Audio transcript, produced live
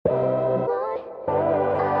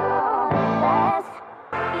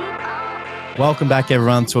Welcome back,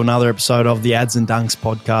 everyone, to another episode of the Ads and Dunks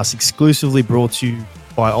podcast, exclusively brought to you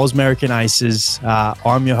by Ausmerican Aces.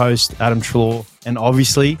 I'm your host, Adam Trelaw, and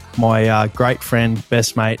obviously my great friend,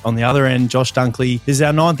 best mate on the other end, Josh Dunkley. This is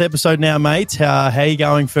our 9th episode now, mate. How are you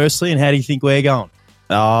going firstly, and how do you think we're going?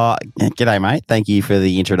 G'day, mate. Thank you for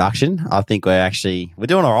the introduction. I think we're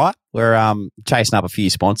doing all right. We're chasing up a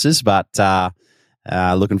few sponsors, but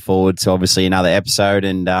looking forward to obviously another episode.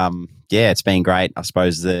 And it's been great. I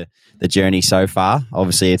suppose the journey so far.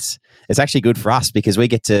 Obviously, it's actually good for us because we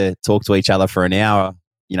get to talk to each other for an hour,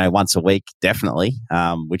 once a week, definitely,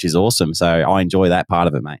 which is awesome. So I enjoy that part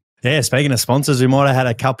of it, mate. Yeah, speaking of sponsors, we might have had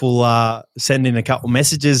a couple send in a couple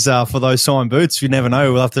messages for those signed boots. You never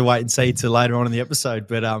know. We'll have to wait and see till later on in the episode.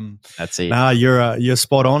 But that's it. No, you're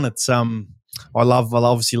spot on. It's I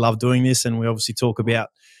obviously love doing this, and we obviously talk about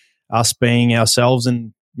us being ourselves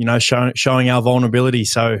and showing our vulnerability.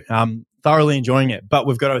 So thoroughly enjoying it. But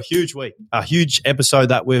we've got a huge week, a huge episode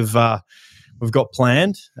that we've got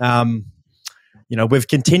planned. We've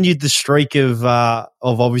continued the streak of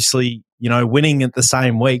obviously winning at the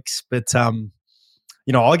same weeks. But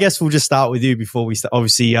I guess we'll just start with you before we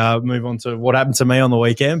obviously move on to what happened to me on the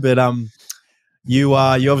weekend. But you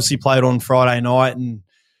obviously played on Friday night, and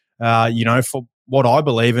for what I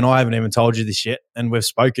believe, and I haven't even told you this yet, and we've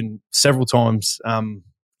spoken several times,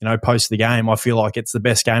 post the game, I feel like it's the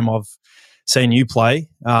best game I've seen you play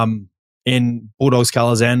in Bulldogs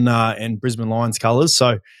colours and Brisbane Lions colours.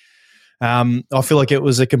 So I feel like it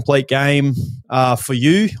was a complete game for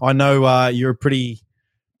you. I know you're a pretty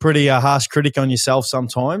harsh critic on yourself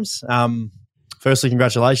sometimes. Firstly,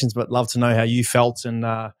 congratulations, but love to know how you felt and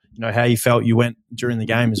how you felt you went during the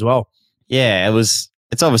game as well. Yeah,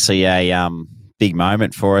 it's obviously a big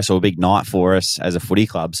moment for us, or a big night for us as a footy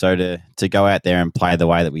club. So to go out there and play the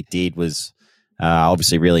way that we did was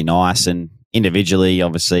obviously really nice. And individually,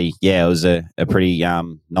 obviously, it was a pretty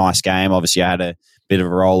nice game. Obviously, I had a bit of a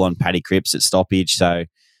roll on Paddy Cripps at stoppage, so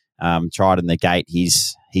tried to negate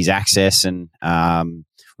his access, and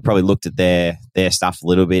we probably looked at their stuff a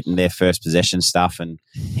little bit and their first possession stuff, and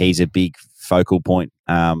he's a big focal point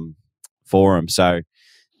for him. So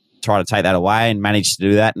try to take that away and managed to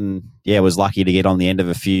do that, and was lucky to get on the end of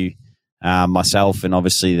a few myself. And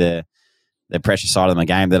obviously the pressure side of my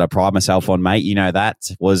game that I pride myself on, mate, that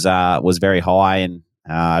was very high, and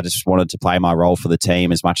I just wanted to play my role for the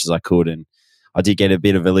team as much as I could. And I did get a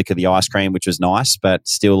bit of a lick of the ice cream, which was nice, but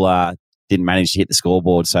still didn't manage to hit the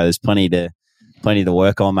scoreboard. So there's plenty to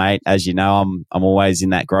work on, mate. As you know, I'm always in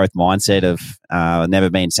that growth mindset of never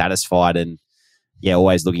being satisfied, and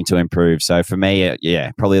always looking to improve. So for me,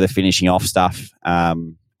 probably the finishing off stuff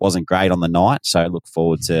wasn't great on the night. So I look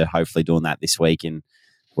forward to hopefully doing that this week and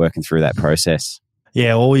working through that process.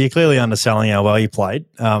 Yeah, well, you're clearly underselling how well you played.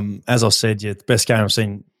 As I said, you're the best game I've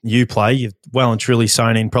seen you play. You've well and truly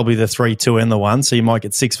sewn in probably the 3-2 and the 1, so you might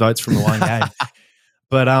get 6 votes from the one game.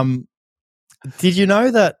 But did you know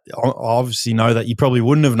that – I obviously know that you probably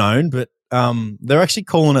wouldn't have known, but they're actually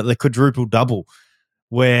calling it the quadruple double,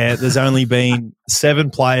 where there's only been 7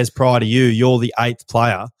 players prior to you. You're the 8th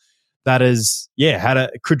player that has, had a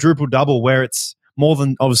quadruple double where it's more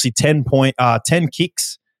than obviously 10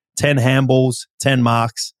 kicks, 10 handballs, 10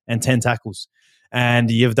 marks, and 10 tackles.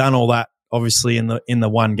 And you've done all that obviously in the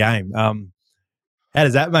one game. How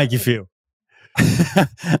does that make you feel?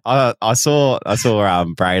 I saw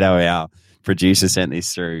Brado, our producer, sent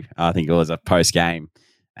this through. I think it was a post game,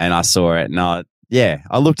 and I saw it, and I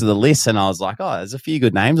looked at the list and I was like, oh, there's a few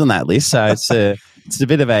good names on that list. So it's a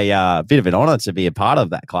bit of an honour to be a part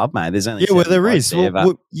of that club, mate. There's only there is.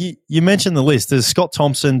 You mentioned the list. There's Scott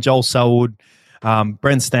Thompson, Joel Selwood,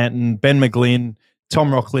 Brent Stanton, Ben McGlynn,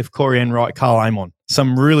 Tom Rockcliffe, Corey Enright, Carl Amon.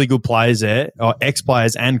 Some really good players there, or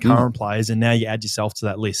ex-players and current players, and now you add yourself to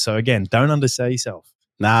that list. So, again, don't undersell yourself.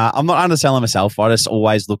 Nah, I'm not underselling myself. I just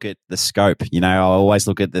always look at the scope. I always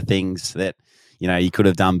look at the things that, you could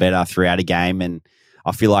have done better throughout a game, and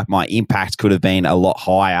I feel like my impact could have been a lot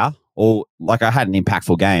higher, or like I had an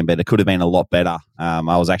impactful game, but it could have been a lot better. I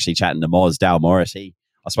was actually chatting to Dale Morris.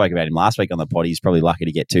 I spoke about him last week on the pod. He's probably lucky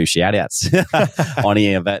to get 2 shout-outs on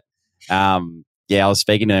here, but I was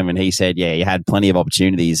speaking to him, and he said, you had plenty of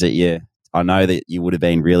opportunities that I know that you would have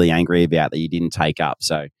been really angry about that you didn't take up.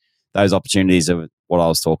 So those opportunities are what I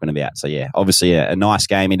was talking about. So, obviously a nice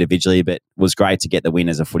game individually, but it was great to get the win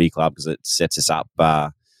as a footy club because it sets us up,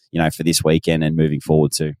 for this weekend and moving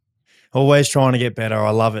forward too. Always trying to get better. I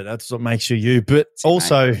love it. That's what makes you. But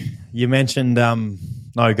also, you mentioned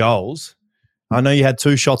no goals. I know you had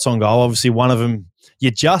 2 shots on goal. Obviously, one of them you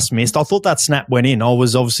just missed. I thought that snap went in. I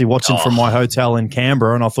was obviously watching from my hotel in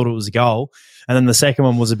Canberra, and I thought it was a goal. And then the second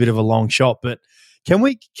one was a bit of a long shot. But Can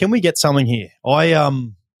we get something here?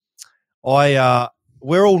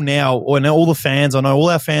 We're all now, or now all the fans, I know all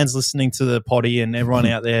our fans listening to the potty and everyone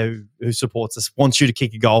out there who supports us wants you to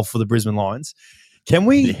kick a goal for the Brisbane Lions. Can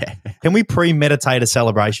we premeditate a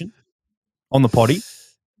celebration on the potty?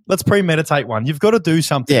 Let's premeditate one. You've got to do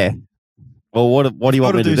something. Yeah. Well, what do you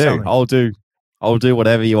want me to do? I'll do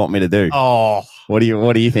whatever you want me to do. Oh, what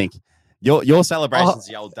do you think? Your celebration's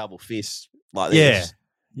the old double fist like this.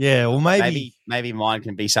 Yeah. Well, maybe mine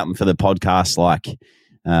can be something for the podcast. Like,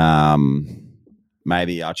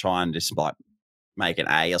 maybe I try and just like make an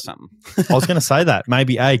A or something. I was going to say that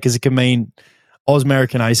maybe A, because it can mean Oz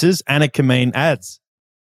American Aces and it can mean ads.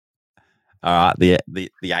 All right,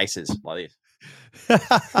 the Aces like this.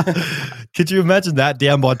 Could you imagine that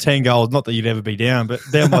down by 10 goals? Not that you'd ever be down, but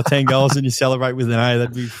down by 10 goals and you celebrate with an A,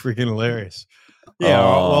 that'd be freaking hilarious.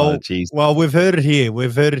 Yeah, well, we've heard it here.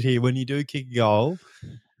 When you do kick a goal,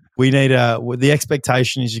 we need the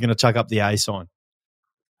expectation is you're going to chuck up the A sign.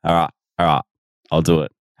 All right. I'll do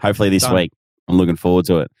it. Hopefully this week. I'm looking forward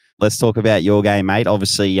to it. Let's talk about your game, mate.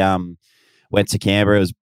 Obviously, went to Canberra. It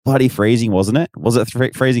was bloody freezing, wasn't it? Was it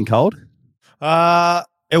freezing cold?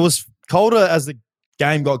 It was colder as the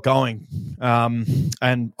game got going,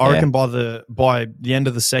 and I reckon by the end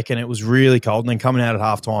of the second, it was really cold. And then coming out at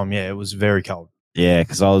halftime, it was very cold. Yeah,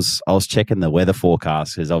 because I was checking the weather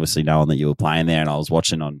forecast because obviously knowing that you were playing there, and I was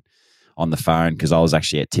watching on the phone because I was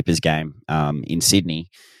actually at Tipper's game in Sydney.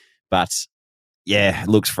 But yeah, it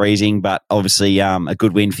looks freezing, but obviously a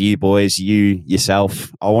good win for you boys. You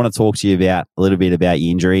yourself, I want to talk to you about a little bit about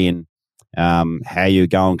your injury and how you're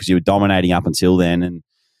going, because you were dominating up until then, and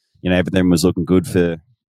everything was looking good for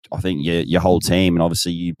I think your whole team, and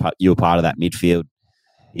obviously you were part of that midfield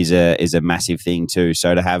is a massive thing too.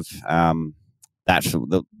 So to have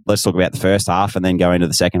let's talk about the first half and then go into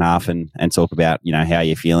the second half and talk about how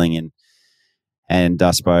you're feeling, and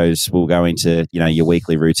I suppose we'll go into your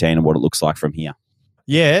weekly routine and what it looks like from here.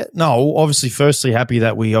 Yeah, no, obviously, firstly, happy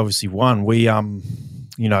that we obviously won. We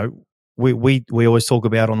we always talk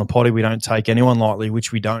about on the potty, we don't take anyone lightly,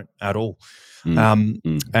 which we don't at all.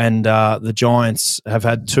 And the Giants have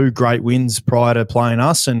had 2 great wins prior to playing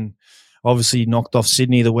us, and obviously knocked off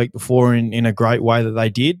Sydney the week before in a great way that they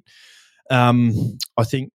did. I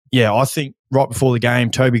think right before the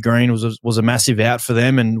game, Toby Green was a massive out for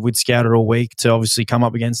them, and we'd scouted all week to obviously come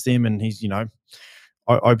up against him, and he's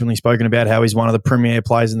openly spoken about how he's one of the premier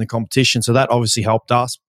players in the competition. So that obviously helped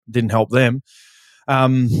us, didn't help them.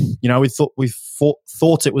 We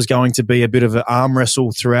thought it was going to be a bit of an arm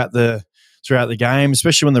wrestle throughout the game,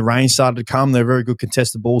 especially when the rain started to come. They're a very good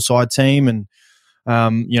contested ball side team, and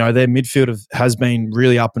their midfield has been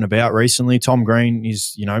really up and about recently. Tom Green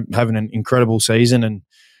is having an incredible season, and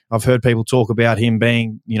I've heard people talk about him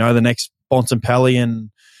being the next Bontempelli, and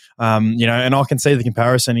and I can see the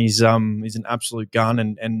comparison. He's an absolute gun,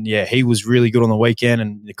 and he was really good on the weekend,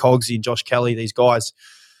 and the Cogsy and Josh Kelly, these guys.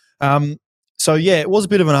 So, it was a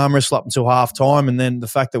bit of an arm wrestle up until half-time, and then the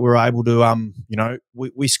fact that we were able to,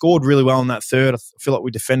 we scored really well in that third. I feel like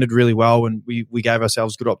we defended really well, and we gave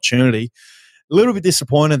ourselves good opportunity. A little bit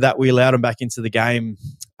disappointed that we allowed them back into the game,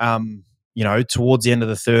 towards the end of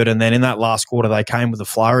the third, and then in that last quarter they came with a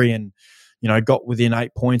flurry and, got within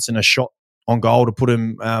 8 points and a shot on goal to put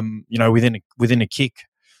them, within a kick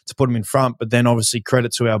to put them in front. But then obviously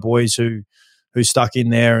credit to our boys who stuck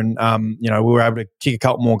in there, and we were able to kick a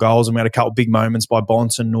couple more goals, and we had a couple of big moments by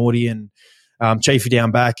Bonts and Naughty and Chiefy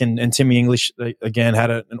down back, and Timmy English again had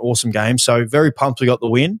an awesome game. So very pumped we got the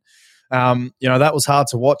win. That was hard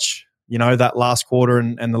to watch, that last quarter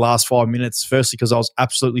and the last 5 minutes. Firstly, because I was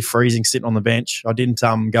absolutely freezing sitting on the bench. I didn't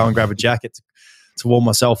go and grab a jacket to warm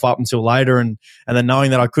myself up until later, and then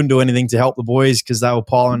knowing that I couldn't do anything to help the boys because they were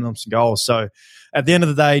piling on some goals. So at the end of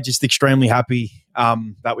the day, just extremely happy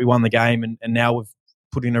that we won the game, and now we've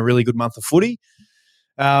put in a really good month of footy.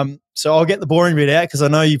 So I'll get the boring bit out because I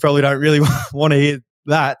know you probably don't really want to hear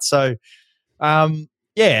that. So, I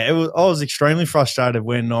was extremely frustrated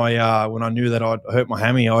when I knew that I'd hurt my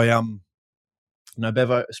hammy.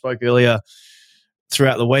 Bevo spoke earlier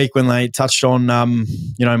throughout the week when they touched on,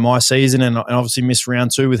 my season and obviously missed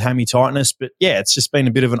round 2 with hammy tightness. But, it's just been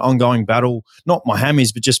a bit of an ongoing battle, not my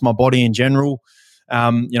hammies, but just my body in general.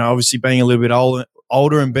 Obviously being a little bit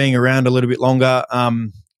older and being around a little bit longer,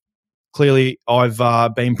 clearly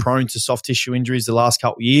I've been prone to soft tissue injuries the last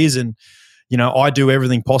couple of years, and I do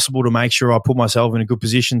everything possible to make sure I put myself in a good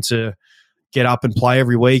position to get up and play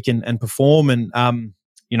every week and perform. And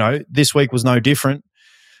this week was no different.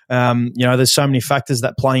 There's so many factors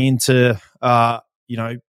that play into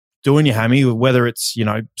doing your hammy, whether it's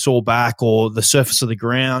sore back or the surface of the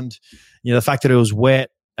ground. The fact that it was wet.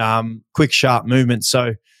 quick, sharp movement.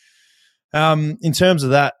 So in terms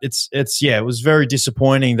of that, it was very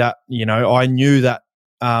disappointing that, I knew that,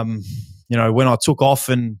 when I took off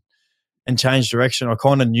and changed direction, I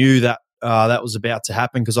kind of knew that that was about to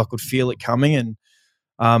happen because I could feel it coming. And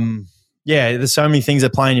there's so many things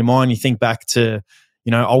that play in your mind. You think back to,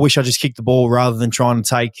 I wish I just kicked the ball rather than trying to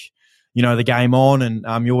take, the game on.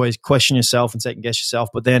 And you always question yourself and second guess yourself.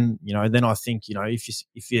 But then, then I think,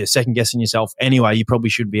 if you're second guessing yourself anyway, you probably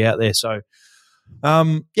shouldn't be out there. So,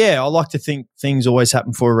 I like to think things always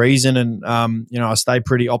happen for a reason. And, I stay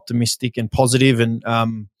pretty optimistic and positive. And,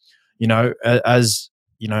 as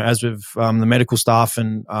with the medical staff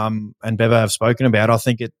and Bevo have spoken about, I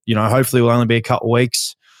think it, hopefully will only be a couple of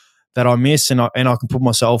weeks that I miss, and I can put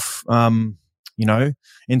myself,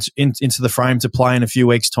 into the frame to play in a few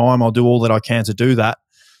weeks' time. I'll do all that I can to do that.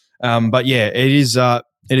 But yeah, it is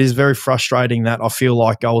very frustrating that I feel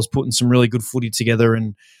like I was putting some really good footy together,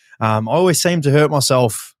 and I always seem to hurt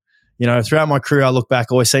myself. Throughout my career, I look back,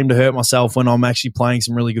 I always seem to hurt myself when I'm actually playing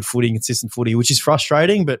some really good footy and consistent footy, which is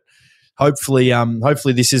frustrating. But hopefully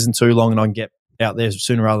this isn't too long and I can get out there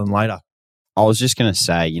sooner rather than later. I was just going to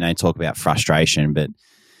say, talk about frustration, but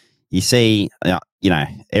you see,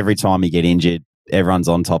 every time you get injured, everyone's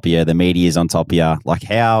on top of you, the media's on top of you. Like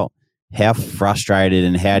how frustrated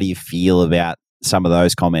and how do you feel about some of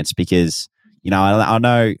those comments? Because, I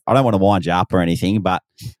know I don't want to wind you up or anything, but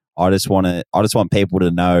I just want people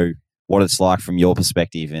to know what it's like from your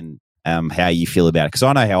perspective and how you feel about it. Because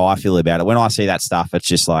I know how I feel about it. When I see that stuff, it's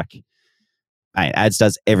just like, hey, Ads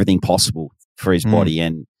does everything possible for his body,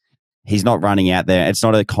 and he's not running out there. It's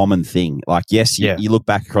not a common thing. Like, yes, you look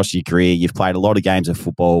back across your career, you've played a lot of games of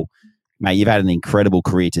football. Mate, you've had an incredible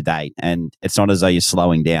career to date, and it's not as though you're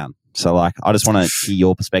slowing down. So, like, I just want to hear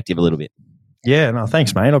your perspective a little bit. Yeah, no,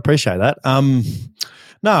 thanks, mate. I appreciate that.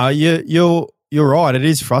 No, you're right. It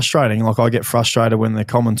is frustrating. Like, I get frustrated when the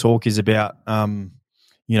common talk is about, there's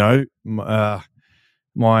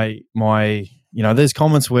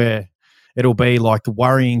comments where it'll be like the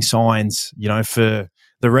worrying signs, for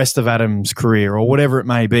the rest of Adam's career or whatever it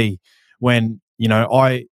may be. When,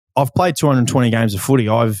 I've played 220 games of footy.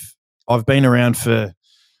 I've been around for,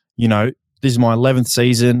 this is my 11th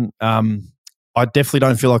season. I definitely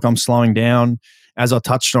don't feel like I'm slowing down. As I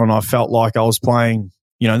touched on, I felt like I was playing,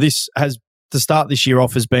 this has to start this year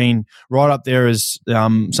off has been right up there as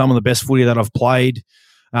some of the best footy that I've played.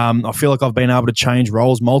 I feel like I've been able to change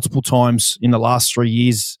roles multiple times in the last 3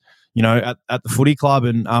 years, at the footy club,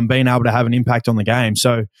 and being able to have an impact on the game.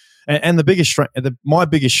 So, and the biggest my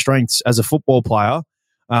biggest strengths as a football player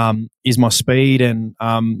is my speed and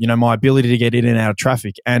my ability to get in and out of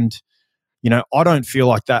traffic. And I don't feel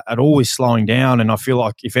like that at all is slowing down. And I feel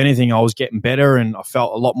like if anything, I was getting better, and I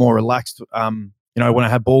felt a lot more relaxed. When I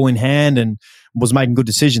had ball in hand and was making good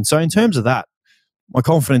decisions. So in terms of that, my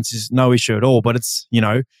confidence is no issue at all. But it's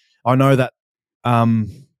I know that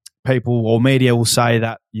people or media will say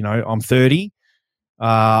that I'm 30.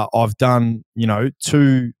 I've done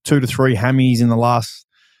two to three hammies in the last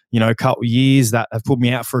couple of years that have put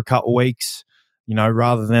me out for a couple of weeks.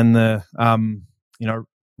 Rather than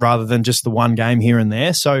rather than just the one game here and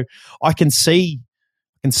there. So I can see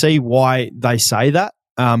why they say that.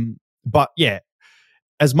 But yeah,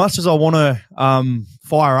 as much as I want to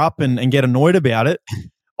fire up and get annoyed about it,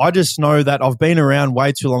 I just know that I've been around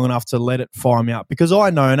way too long enough to let it fire me up, because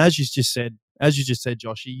I know, and as you just said,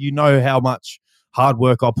 Joshy, how much hard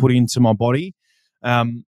work I put into my body.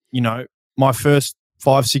 My first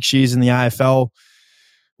 5-6 years in the AFL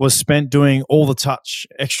was spent doing all the touch,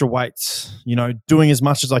 extra weights, doing as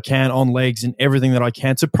much as I can on legs and everything that I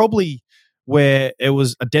can, to probably where it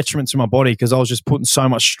was a detriment to my body because I was just putting so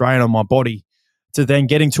much strain on my body, to then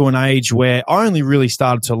getting to an age where I only really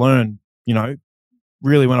started to learn,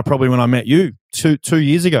 really when I met you 2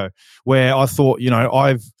 years ago, where I thought,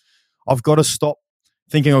 I've got to stop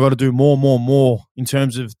thinking I've got to do more in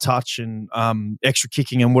terms of touch and extra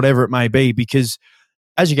kicking and whatever it may be, because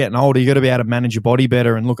as you're getting older, you got to be able to manage your body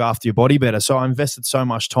better and look after your body better. So I invested so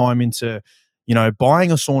much time into,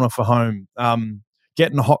 buying a sauna for home,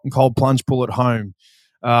 getting a hot and cold plunge pool at home,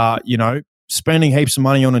 spending heaps of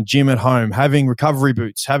money on a gym at home, having recovery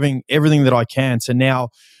boots, having everything that I can. So now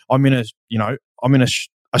I'm in a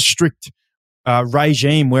strict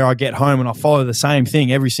regime where I get home and I follow the same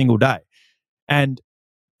thing every single day. And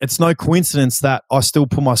it's no coincidence that I still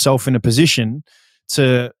put myself in a position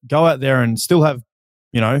to go out there and still have,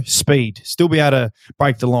 speed, still be able to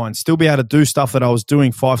break the line, still be able to do stuff that I was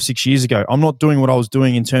doing 5-6 years ago. I'm not doing what I was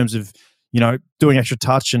doing in terms of, doing extra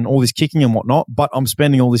touch and all this kicking and whatnot, but I'm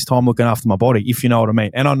spending all this time looking after my body, if you know what I mean.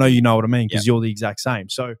 And I know you know what I mean, because you're the exact same.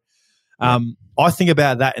 So, I think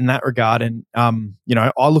about that in that regard. And,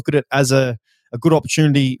 I look at it as a good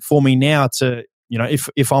opportunity for me now to,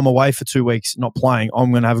 if I'm away for 2 weeks not playing,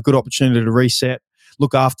 I'm going to have a good opportunity to reset,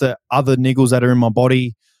 look after other niggles that are in my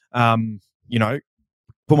body,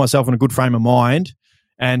 put myself in a good frame of mind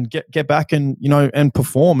and get back and, and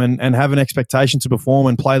perform and have an expectation to perform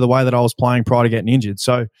and play the way that I was playing prior to getting injured.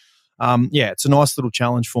 So, it's a nice little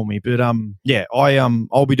challenge for me. But,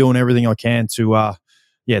 I'll be doing everything I can to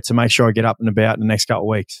make sure I get up and about in the next couple of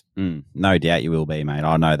weeks. No doubt you will be, mate.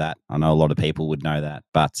 I know that. I know a lot of people would know that.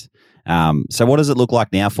 But so what does it look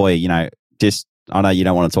like now for you? I know you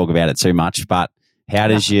don't want to talk about it too much, but how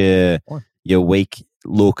does your week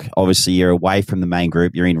look? Obviously, you're away from the main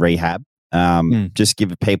group. You're in rehab. Just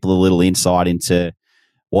give people a little insight into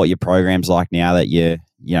what your program's like now that you're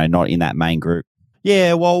not in that main group.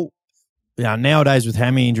 Yeah, well, nowadays with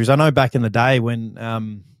hammy injuries, I know back in the day when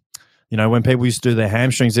when people used to do their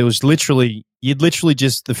hamstrings, it was the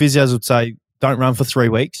physios would say, don't run for 3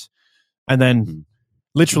 weeks. And then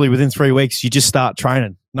literally within 3 weeks, you just start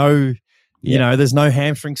training. There's no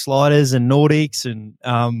hamstring sliders and Nordics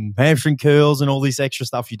and hamstring curls and all this extra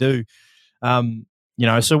stuff you do.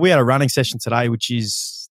 So we had a running session today, which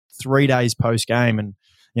is 3 days post game. And,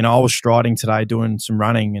 I was striding today doing some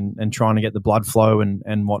running and trying to get the blood flow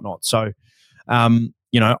and whatnot. So,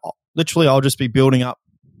 literally I'll just be building up,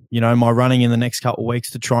 my running in the next couple of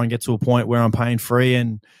weeks to try and get to a point where I'm pain free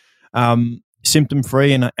and symptom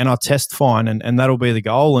free and I test fine and that'll be the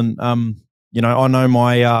goal. And, I know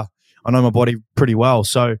my body pretty well.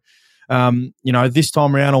 So, this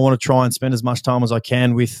time around, I want to try and spend as much time as I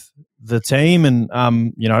can with the team and,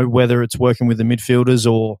 whether it's working with the midfielders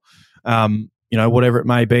or, whatever it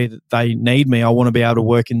may be that they need me, I want to be able to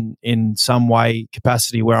work in some way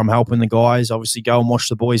capacity where I'm helping the guys. Obviously, go and watch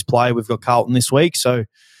the boys play. We've got Carlton this week. So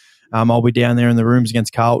I'll be down there in the rooms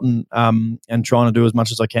against Carlton and trying to do as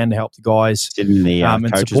much as I can to help the guys in the and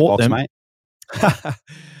coaches support box, them. Mate.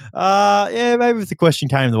 Maybe if the question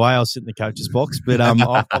came the way, I'll sit in the coach's box. But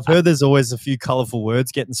I've heard there's always a few colourful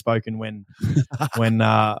words getting spoken when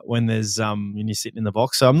there's when you're sitting in the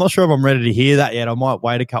box. So I'm not sure if I'm ready to hear that yet. I might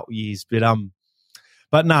wait a couple of years, but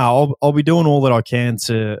no, I'll be doing all that I can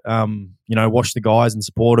to watch the guys and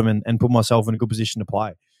support them and put myself in a good position to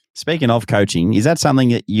play. Speaking of coaching, is that something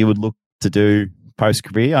that you would look to do post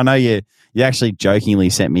career? I know you actually jokingly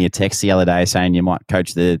sent me a text the other day saying you might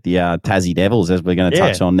coach the Tassie Devils, as we're going to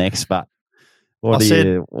touch on next. But what do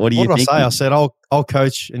you think? I said I'll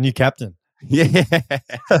coach a new captain. Yeah,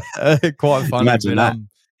 quite funny. Imagine that.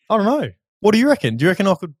 I don't know. What do you reckon? Do you reckon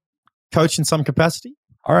I could coach in some capacity?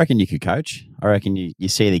 I reckon you could coach. I reckon you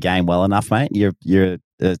see the game well enough, mate. I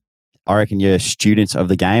reckon you're a student of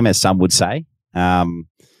the game, as some would say, and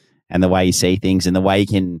the way you see things and the way you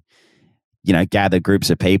can, gather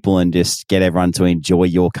groups of people and just get everyone to enjoy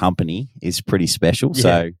your company is pretty special. Yeah.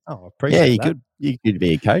 So, I appreciate that. You could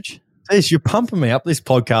be a coach. Jeez, you're pumping me up this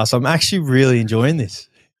podcast. I'm actually really enjoying this.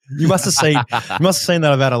 You must have seen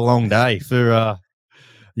that I've had a long day for.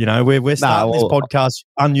 We're starting this podcast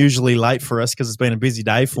unusually late for us because it's been a busy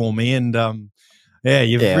day for me. And,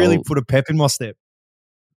 you've really put a pep in my step.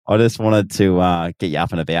 I just wanted to get you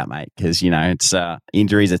up and about, mate, because, it's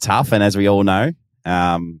injuries are tough. And as we all know,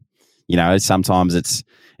 sometimes it's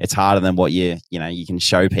harder than what you can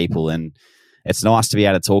show people. And it's nice to be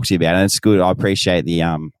able to talk to you about it. And it's good. I appreciate the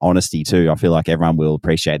honesty too. I feel like everyone will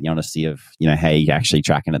appreciate the honesty of, how you're actually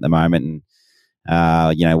tracking at the moment and,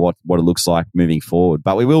 what it looks like moving forward.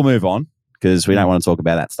 But we will move on because we don't want to talk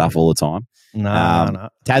about that stuff all the time. No.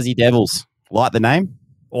 Tassie Devils, like the name?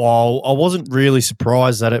 Well, I wasn't really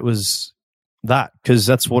surprised that it was that because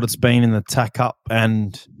that's what it's been in the TAC Cup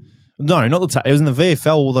and no, not the TAC. It was in the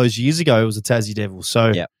VFL all those years ago. It was the Tassie Devils.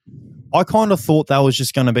 So I kind of thought that was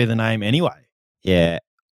just going to be the name anyway. Yeah,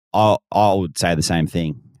 I would say the same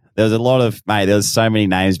thing. There was a lot of, mate, there was so many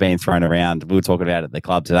names being thrown around. We were talking about it at the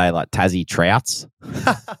club today, like Tassie Trouts.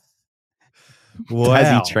 Wow.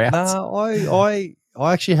 Tassie Trouts.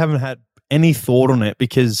 I actually haven't had any thought on it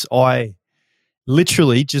because I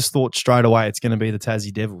literally just thought straight away it's going to be the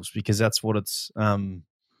Tassie Devils because that's what it's,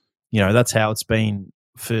 that's how it's been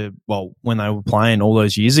when they were playing all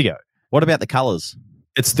those years ago. What about the colours?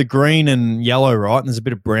 It's the green and yellow, right? And there's a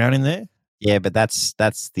bit of brown in there. Yeah, but that's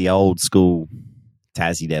the old school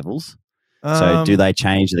Tassie Devils. So do they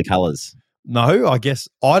change the colours? No, I guess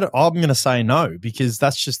I'm going to say no because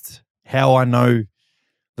that's just how I know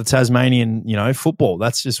the Tasmanian, football.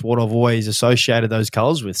 That's just what I've always associated those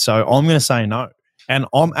colours with. So I'm going to say no. And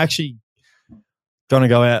I'm actually going to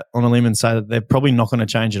go out on a limb and say that they're probably not going to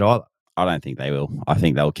change it either. I don't think they will. I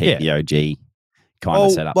think they'll keep the OG kind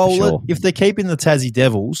of set up for sure. If they're keeping the Tassie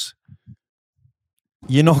Devils,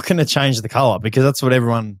 you're not going to change the colour because that's what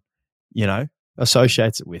everyone,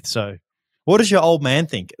 associates it with. So what does your old man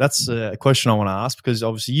think? That's a question I want to ask because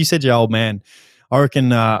obviously you said your old man. I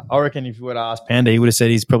reckon if you were to ask Panda, he would have said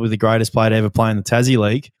he's probably the greatest player to ever play in the Tassie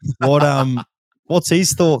League. What's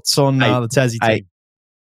his thoughts on the Tassie team?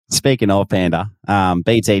 Speaking of Panda,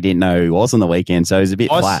 BT didn't know who he was on the weekend, so he was a bit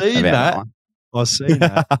flat. I seen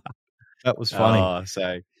that. That was funny. Oh,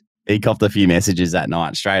 so he copped a few messages that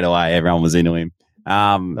night. Straight away, everyone was into him.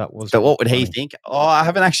 But what would he think? Oh, I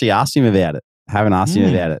haven't actually asked him about it.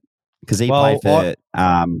 Because he played for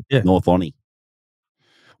North Lonnie.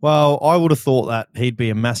 Well, I would have thought that he'd be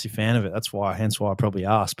a massive fan of it. Hence why I probably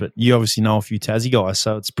asked. But you obviously know a few Tassie guys,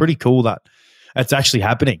 so it's pretty cool that it's actually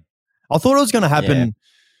happening. I thought it was going to happen. Yeah.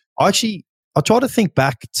 I tried to think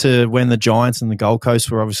back to when the Giants and the Gold Coast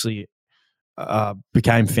were obviously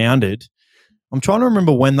became founded. I'm trying to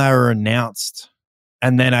remember when they were announced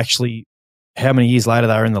and then actually how many years later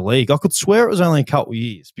they were in the league. I could swear it was only a couple of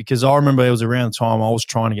years because I remember it was around the time I was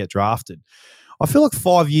trying to get drafted. I feel like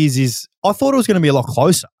 5 years I thought it was going to be a lot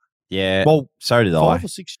closer. Yeah. Well, so did 5 or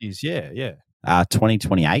 6 years. Yeah.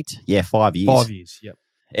 2028. Yeah, 5 years. 5 years. Yep.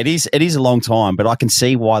 It is a long time, but I can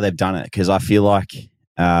see why they've done it because I feel like,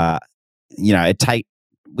 with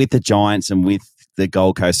the Giants and with the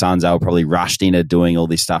Gold Coast Suns, they were probably rushed into doing all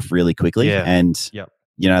this stuff really quickly. Yeah. And,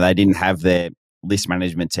 they didn't have their list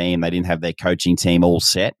management team. They didn't have their coaching team all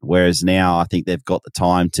set. Whereas now I think they've got the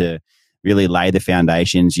time to really lay the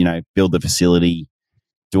foundations, build the facility,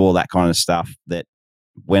 do all that kind of stuff that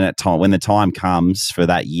when the time comes for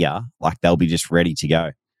that year, like they'll be just ready to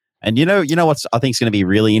go. And you know what's I think is going to be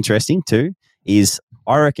really interesting too is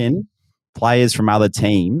I reckon players from other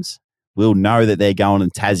teams will know that they're going to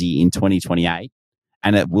Tassie in 2028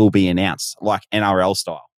 and it will be announced like NRL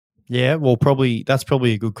style. Yeah, well, that's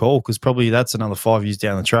probably a good call because probably that's another 5 years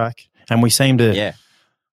down the track. And we seem to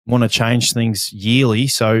want to change things yearly,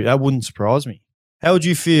 so that wouldn't surprise me. How would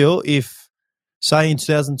you feel if, say, in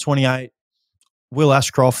 2028, Will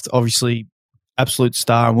Ashcroft, obviously absolute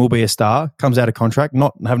star and will be a star, comes out of contract,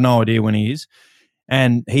 have no idea when he is,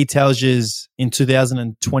 and he tells you in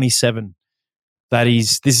 2027 that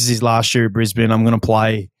this is his last year at Brisbane, I'm going to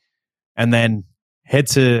play, and then head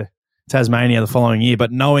to Tasmania the following year,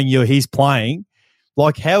 but knowing he's playing,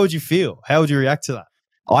 like how would you feel? How would you react to that?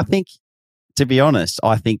 I think, to be honest,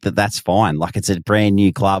 I think that that's fine. Like it's a brand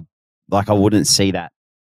new club. Like I wouldn't see that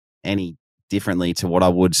any differently to what I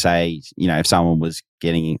would say, if someone was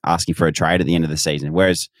asking for a trade at the end of the season.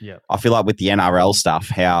 Whereas I feel like with the NRL stuff,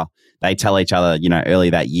 how they tell each other, early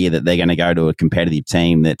that year that they're going to go to a competitive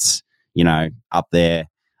team that's, up there.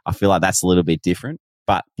 I feel like that's a little bit different.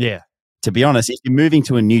 But to be honest, if you're moving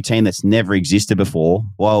to a new team that's never existed before,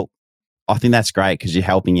 well, I think that's great because you're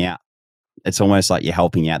helping out. It's almost like you're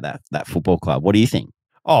helping out that football club. What do you think?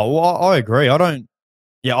 Oh, well, I agree.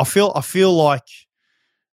 I feel like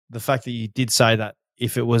the fact that you did say that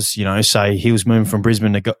if it was, say he was moving from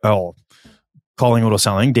Brisbane to Collingwood or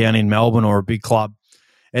something down in Melbourne or a big club,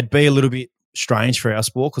 it'd be a little bit strange for our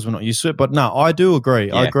sport because we're not used to it. But no, I do agree.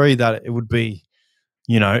 Yeah. I agree that it would be,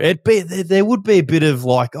 there would be a bit of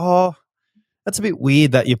like, oh, that's a bit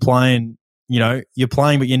weird that you're playing,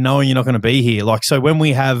 but you're knowing you're not going to be here. Like, so when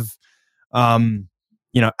we have,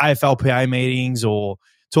 AFLPA meetings or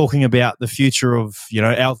talking about the future of,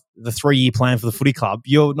 the 3-year plan for the footy club,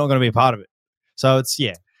 you're not going to be a part of it. So it's,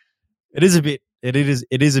 it is a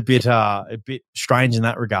bit strange in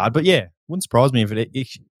that regard. But yeah, wouldn't surprise me if it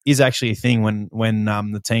is actually a thing when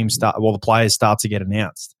the players start to get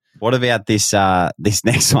announced. What about this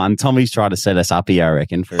next one? Tommy's trying to set us up here, I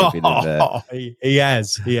reckon, for a bit of he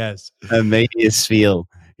has. A media spiel.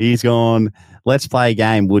 He's gone, let's play a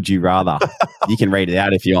game, would you rather? You can read it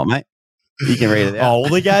out if you want, mate. You can read it out. Oh, well,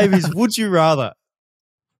 the game is would you rather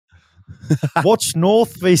watch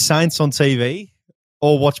North v Saints on TV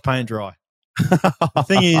or watch paint dry? The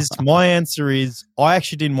thing is, my answer is I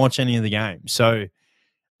actually didn't watch any of the game. So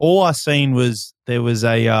all I seen was there was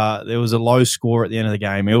a low score at the end of the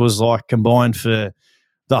game. It was like combined for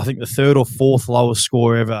I think the third or fourth lowest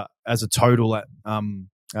score ever as a total at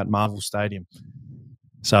Marvel Stadium.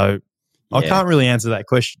 So I can't really answer that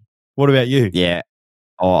question. What about you? Yeah.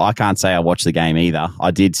 Oh, I can't say I watched the game either.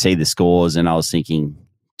 I did see the scores and I was thinking,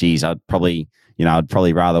 geez, I'd probably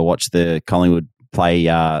rather watch the Collingwood play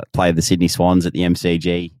the Sydney Swans at the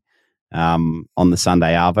MCG on the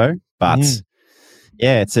Sunday Arvo. But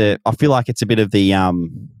I feel like it's a bit of the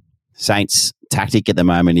Saints tactic at the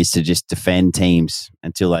moment is to just defend teams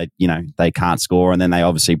until they can't score and then they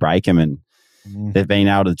obviously break them, and they've been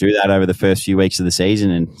able to do that over the first few weeks of the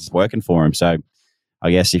season and it's working for them. So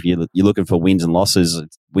I guess if you're looking for wins and losses,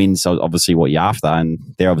 wins are obviously what you're after, and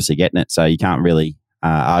they're obviously getting it. So you can't really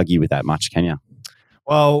argue with that much, can you?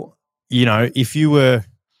 Well, if you were,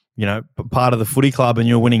 part of the footy club and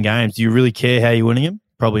you're winning games, do you really care how you're winning them?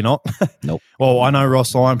 Probably not. Nope. Well, I know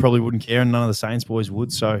Ross Lyon probably wouldn't care, and none of the Saints boys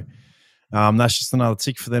would. So that's just another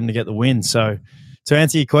tick for them to get the win. So to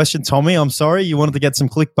answer your question, Tommy, I'm sorry you wanted to get some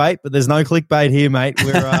clickbait, but there's no clickbait here, mate.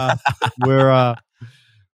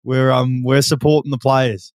 We're supporting the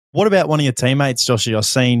players. What about one of your teammates, Joshy?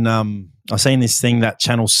 I seen this thing that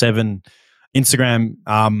Channel 7 Instagram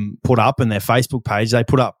put up in their Facebook page. They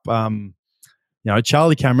put up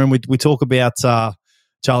Charlie Cameron. We talk about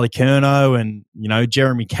Charlie Curnow and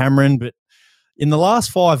Jeremy Cameron, but in the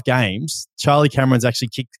last 5 games, Charlie Cameron's actually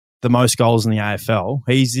kicked the most goals in the AFL.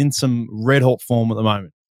 He's in some red hot form at the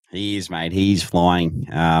moment. He is, mate. He's flying.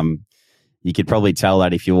 You could probably tell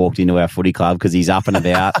that if you walked into our footy club because he's up and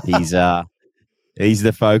about. He's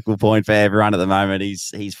the focal point for everyone at the moment.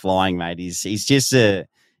 He's flying, mate.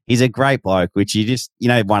 He's a great bloke, which you just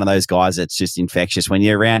one of those guys that's just infectious. When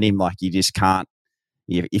you're around him, like you just can't.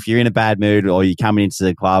 If you're in a bad mood or you're coming into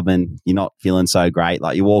the club and you're not feeling so great,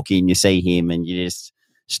 like you walk in, you see him, and you just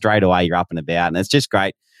straight away you're up and about, and it's just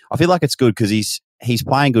great. I feel like it's good because he's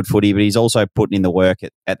playing good footy, but he's also putting in the work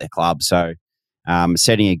at the club. So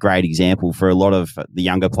setting a great example for a lot of the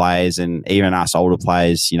younger players and even us older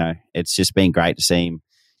players. It's just been great to see him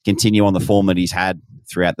continue on the form that he's had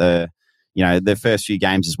throughout the first few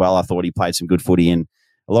games as well. I thought he played some good footy, and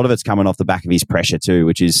a lot of it's coming off the back of his pressure too,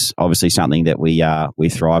 which is obviously something that we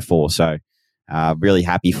thrive for. So really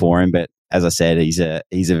happy for him. But as I said, he's a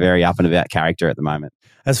very up and about character at the moment.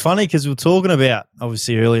 It's funny because we were talking about,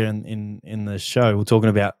 obviously earlier in the show, we are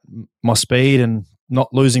talking about my speed and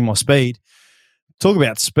not losing my speed. Talk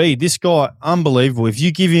about speed. This guy, unbelievable. If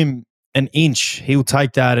you give him an inch, he'll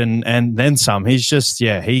take that and then some. He's just,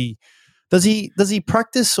 does he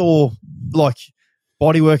practice or like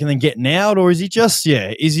body work and then getting out, or is he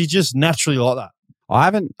just naturally like that? I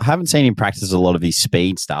haven't seen him practice a lot of his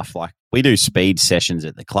speed stuff. Like we do speed sessions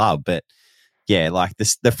at the club, but yeah, like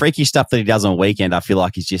the freaky stuff that he does on the weekend, I feel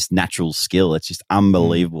like is just natural skill. It's just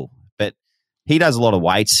unbelievable. But he does a lot of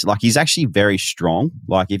weights. Like he's actually very strong.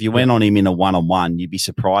 Like if you went on him in a one-on-one, you'd be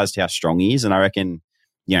surprised how strong he is. And I reckon,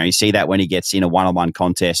 you see that when he gets in a one-on-one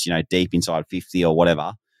contest, deep inside 50 or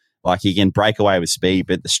whatever, like he can break away with speed,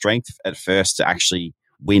 but the strength at first to actually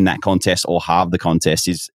win that contest or halve the contest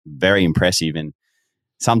is very impressive. And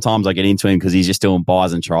sometimes I get into him because he's just doing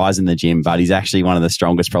buys and tries in the gym, but he's actually one of the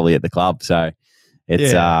strongest probably at the club. So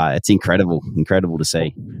it's incredible to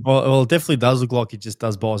see. Well, it definitely does look like he just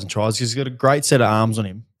does buys and tries because he's got a great set of arms on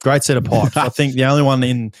him, great set of pipes. I think the only one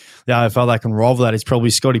in the AFL that can rival that is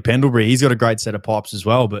probably Scotty Pendlebury. He's got a great set of pipes as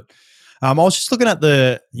well. But I was just looking at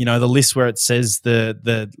the list where it says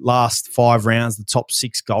the last 5 rounds, the top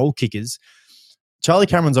 6 goal kickers. Charlie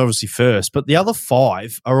Cameron's obviously first, but the other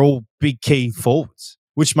 5 are all big key forwards,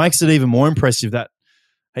 which makes it even more impressive that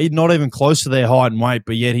he's not even close to their height and weight,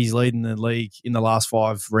 but yet he's leading the league in the last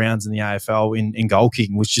 5 rounds in the AFL in goal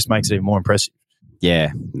kicking, which just makes it even more impressive.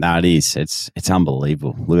 Yeah, no, it is. It's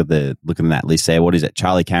unbelievable. Look at that list there. What is it?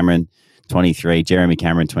 Charlie Cameron, 23, Jeremy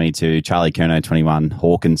Cameron, 22, Charlie Curnow, 21,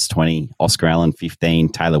 Hawkins, 20, Oscar Allen, 15,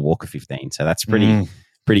 Taylor Walker, 15. So that's pretty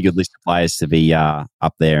good list of players to be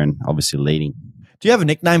up there and obviously leading. Do you have a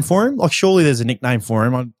nickname for him? Like, surely there's a nickname for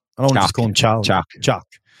him. I don't want to just call him Charlie. Chuck.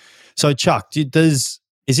 So, Chuck, is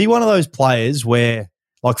he one of those players where,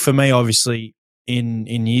 like for me, obviously, in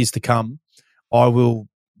years to come, I will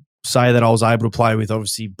say that I was able to play with,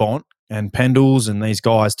 obviously, Bont and Pendles and these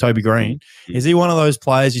guys, Toby Green. Mm-hmm. Is he one of those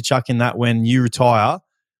players you chuck in that when you retire,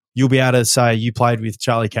 you'll be able to say you played with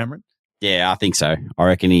Charlie Cameron? Yeah, I think so. I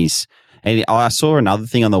reckon he's... And I saw another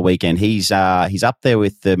thing on the weekend. He's up there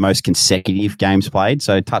with the most consecutive games played.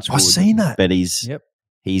 So touch wood. I've seen that. But he's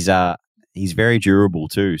very durable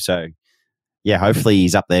too. So yeah, hopefully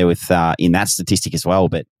he's up there with in that statistic as well.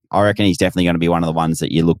 But I reckon he's definitely going to be one of the ones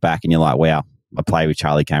that you look back and you're like, wow, I play with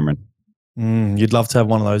Charlie Cameron. You'd love to have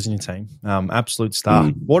one of those in your team. Absolute star.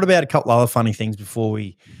 What about a couple other funny things before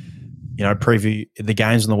we, preview the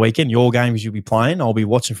games on the weekend? Your games you'll be playing. I'll be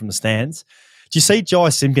watching from the stands. Did you see Jai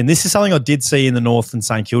Simpkin? This is something I did see in the North and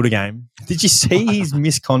St Kilda game. Did you see his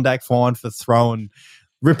misconduct fine for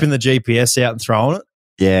ripping the GPS out and throwing it?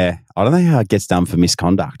 Yeah, I don't know how it gets done for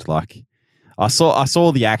misconduct. Like, I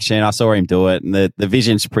saw the action, I saw him do it, and the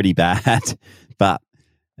vision's pretty bad. But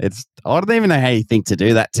I don't even know how you think to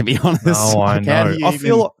do that. To be honest, no, I know.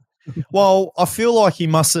 I feel like he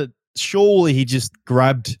must have. Surely he just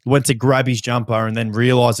went to grab his jumper and then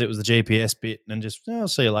realised it was the GPS bit and just, I'll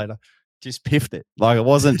see you later. just piffed it. Like it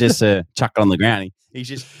wasn't just a chuck it on the ground. He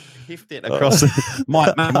just piffed it across.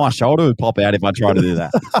 My shoulder would pop out if I tried to do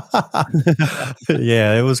that.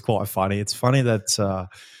 Yeah, it was quite funny. It's funny that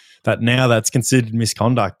that now that's considered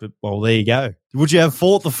misconduct. But well, there you go. Would you have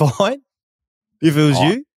fought the fight if it was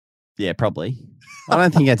you? Yeah, probably. I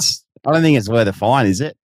don't think it's worth a fine, is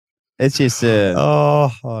it? It's just. I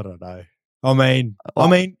don't know. I mean,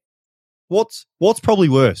 what's probably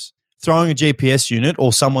worse? Throwing a GPS unit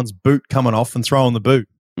or someone's boot coming off and throwing the boot?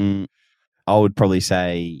 I would probably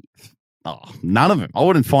say none of them. I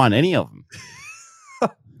wouldn't find any of them.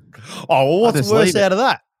 Well, what's worse out of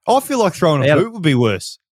that? I feel like throwing a boot would be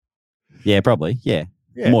worse. Yeah, probably. Yeah.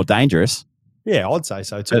 More dangerous. Yeah, I'd say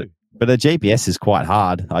so too. But a GPS is quite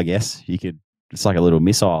hard, I guess. It's like a little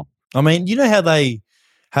missile. I mean, you know how they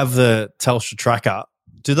have the Telstra tracker?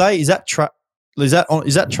 Is that tracked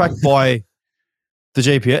by the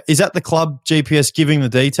GPS? Is that the club GPS giving the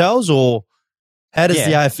details, or how does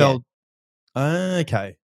the AFL? Yeah.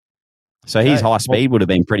 Okay. So his high speed would have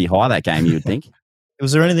been pretty high that game, you would think.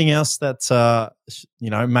 Was there anything else that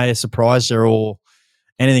may have surprised you, or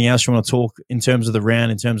anything else you want to talk in terms of the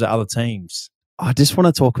round, in terms of other teams? I just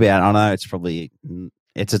want to talk about. I know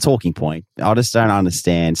it's a talking point. I just don't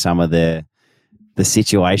understand some of the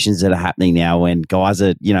situations that are happening now when guys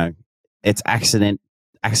are, it's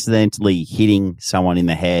accidentally hitting someone in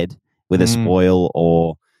the head with a spoil,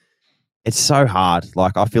 or it's so hard.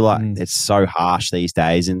 Like I feel like it's so harsh these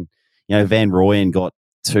days. And Van Rooyen got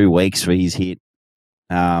 2 weeks for his hit,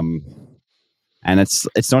 and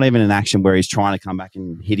it's not even an action where he's trying to come back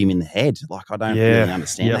and hit him in the head. Like I don't really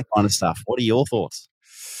understand that kind of stuff. What are your thoughts?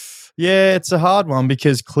 Yeah, it's a hard one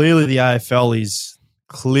because clearly the AFL is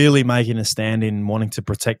clearly making a stand in wanting to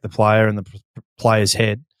protect the player and the player's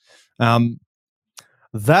head.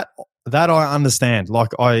 That I understand. Like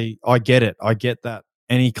I get it. I get that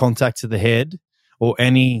any contact to the head or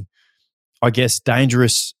any, I guess,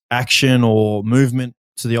 dangerous action or movement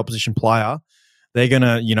to the opposition player, they're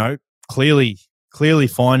gonna, clearly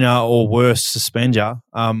fine you or worse, suspend you.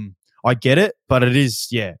 I get it, but it is,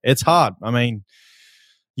 it's hard. I mean,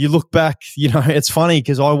 you look back, it's funny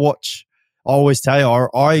because I always tell you,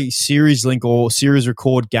 I series link or series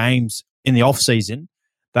record games in the off season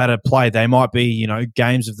that are played. They might be,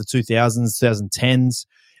 games of the 2000s, 2010s.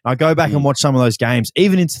 I go back and watch some of those games,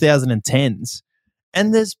 even in 2010s,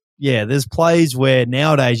 and there's plays where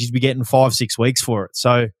nowadays you'd be getting 5-6 weeks for it.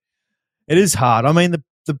 So it is hard. I mean,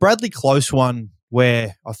 the Bradley Close one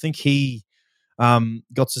where I think he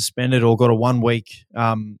got suspended or got a 1 week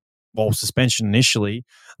suspension initially.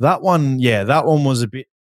 That one was a bit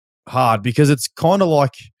hard because it's kind of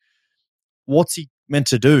like, what's he meant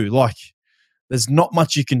to do? Like, there's not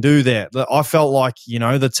much you can do there. I felt like,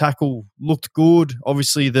 the tackle looked good.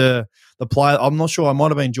 Obviously, the player, I'm not sure, I might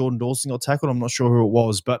have been Jordan Dawson got tackled. I'm not sure who it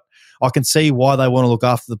was, but I can see why they want to look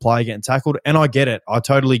after the player getting tackled, and I get it. I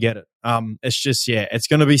totally get it. It's just, it's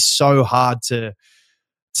going to be so hard to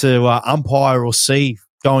umpire or see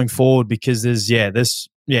going forward because there's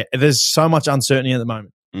so much uncertainty at the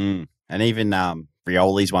moment. And even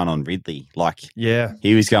Rioli's one on Ridley,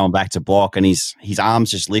 he was going back to block and his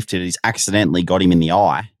arms just lifted. He's accidentally got him in the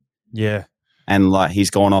eye. Yeah. And he's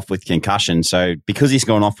gone off with concussion. So because he's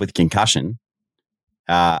gone off with concussion,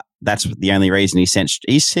 that's the only reason he's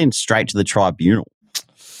sent straight to the tribunal.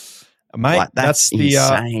 Mate, that's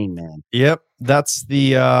insane, man. Yep. That's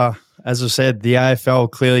as I said, the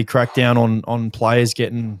AFL clearly cracked down on players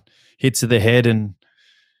getting hit to the head, and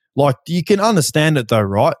you can understand it though,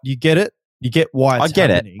 right? You get it. You get why it's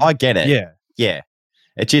happening. I get it. Yeah. Yeah.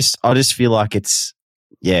 I just feel like it's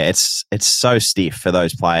so stiff for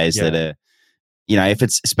those players that are,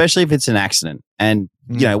 especially if it's an accident, and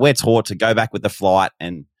we're taught to go back with the flight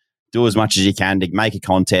and do as much as you can to make a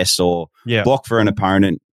contest or block for an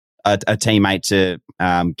opponent, a teammate to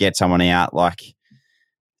get someone out,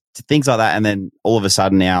 things like that. And then all of a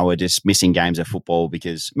sudden now we're just missing games of football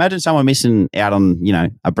because imagine someone missing out on,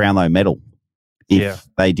 a Brownlow medal if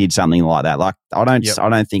they did something like that. I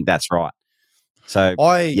don't think that's right. So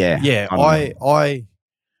I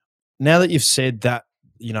now that you've said that,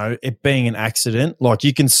 it being an accident,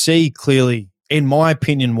 you can see clearly, in my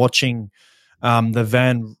opinion, watching the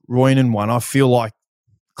Van Rooyen one, I feel like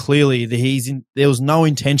clearly there was no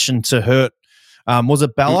intention to hurt. Was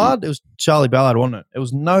it Ballard? Mm-hmm. It was Charlie Ballard, wasn't it? It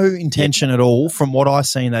was no intention at all from what I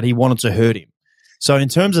seen that he wanted to hurt him. So in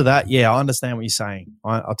terms of that, I understand what you're saying.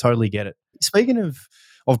 I totally get it. Speaking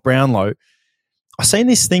of Brownlow, I seen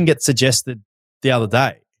this thing get suggested the other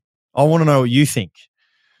day. I want to know what you think.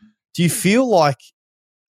 Do you feel like,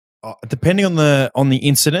 depending on the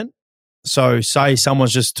incident, so say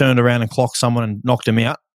someone's just turned around and clocked someone and knocked him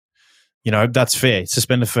out, that's fair.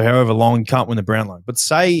 Suspended for however long, can't win the Brownlow. But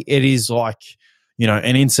say it is like,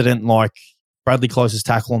 an incident like Bradley Close's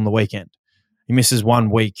tackle on the weekend. He misses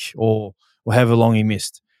 1 week or however long he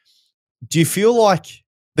missed. Do you feel like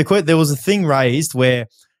there was a thing raised where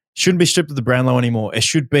shouldn't be stripped of the Brownlow anymore? It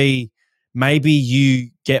should be maybe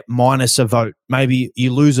you get minus a vote. Maybe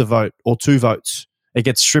you lose a vote or 2 votes. It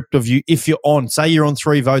gets stripped of you. If say you're on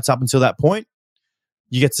 3 votes up until that point,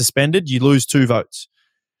 you get suspended, you lose 2 votes.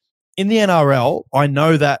 In the NRL, I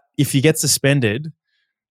know that if you get suspended,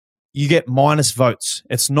 you get minus votes.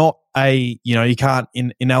 It's not you can't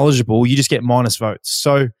ineligible. You just get minus votes.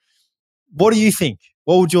 So what do you think?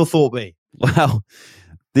 What would your thought be? Well,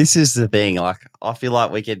 this is the thing. Like, I feel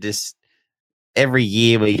like we could just every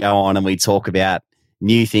year we go on and we talk about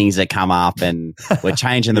new things that come up and we're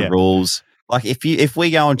changing the rules. Like, if we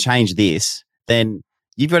go and change this, then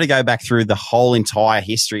you've got to go back through the whole entire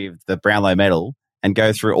history of the Brownlow medal and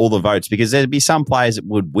go through all the votes, because there'd be some players that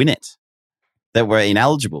would win it that were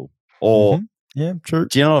ineligible. Or yeah, true.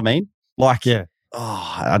 Do you know what I mean? Like, yeah.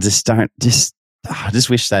 I just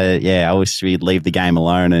wish that. Yeah, I wish we'd leave the game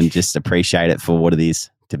alone and just appreciate it for what it is.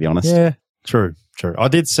 To be honest. Yeah, true.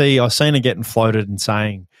 I've seen it getting floated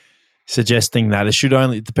and suggesting that it should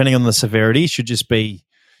only, depending on the severity, should just be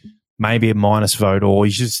maybe a minus vote, or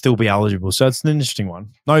you should still be eligible. So it's an interesting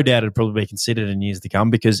one. No doubt it'd probably be considered in years to come,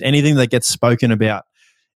 because anything that gets spoken about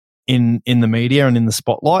in the media and in the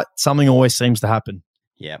spotlight, something always seems to happen.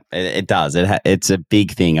 Yeah, it does. It's a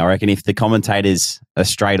big thing. I reckon if the commentators are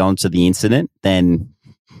straight onto the incident, then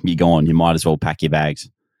you're gone. You might as well pack your bags,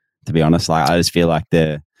 to be honest. Like, I just feel like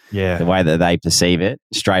the way that they perceive it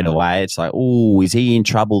straight away, it's like, oh, is he in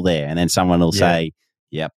trouble there? And then someone will say,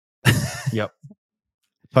 yep. Yep.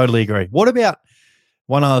 Totally agree. What about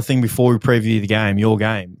one other thing before we preview the game, your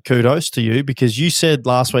game? Kudos to you, because you said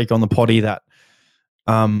last week on the potty that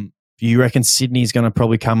you reckon Sydney's going to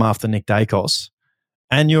probably come after Nick Dacos.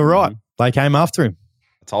 And you're right. They came after him.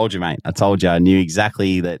 I told you, mate. I told you. I knew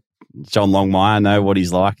exactly that. John Longmire, I know what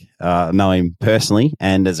he's like. I know him personally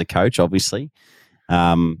and as a coach, obviously.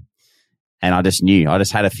 And I just knew. I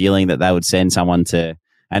just had a feeling that they would send someone to...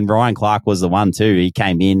 And Ryan Clark was the one too. He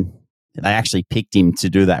came in. They actually picked him to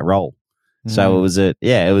do that role. So it was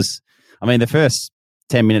I mean, the first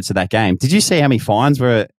 10 minutes of that game, did you see how many fines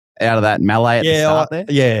were out of that melee at the start there?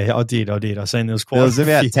 Yeah, I did. I seen there was quite. There was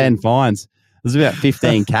about 10 fines. There was about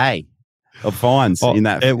 15K of fines in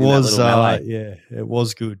that. It was, melee. it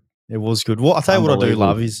was good. It was good. Well, I'll tell you what I do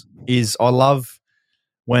love is I love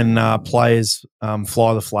when players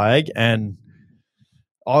fly the flag, and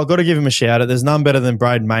I've got to give him a shout out. There's none better than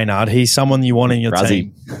Braden Maynard. He's someone you want in your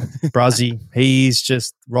team. Bruzzy. He's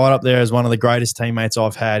just right up there as one of the greatest teammates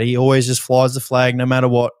I've had. He always just flies the flag no matter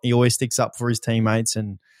what. He always sticks up for his teammates,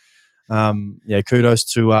 and kudos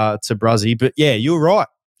to Bruzzy. But yeah, you're right.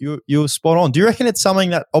 You're spot on. Do you reckon it's something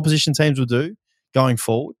that opposition teams will do going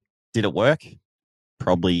forward? Did it work?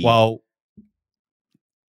 Probably. Well,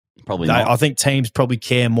 probably not. I think teams probably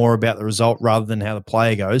care more about the result rather than how the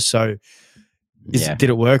player goes. So did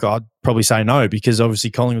it work? I'd probably say no, because obviously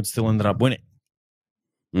Collingwood still ended up winning.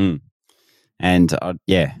 And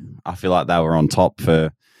I feel like they were on top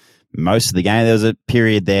for most of the game. There was a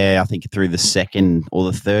period there, I think through the second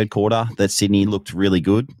or the third quarter, that Sydney looked really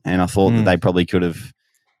good, and I thought that they probably could have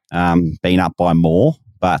been up by more.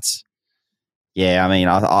 But yeah, I mean,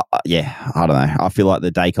 I don't know. I feel like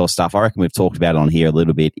the Dacos stuff, I reckon we've talked about it on here a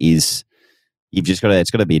little bit, is it's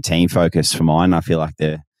got to be a team focus for mine. I feel like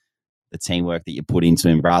the teamwork that you put into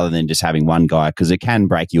him rather than just having one guy, because it can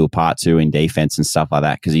break you apart too in defense and stuff like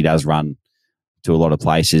that, because he does run to a lot of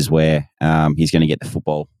places where he's going to get the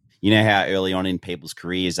football. You know how early on in people's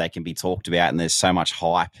careers they can be talked about and there's so much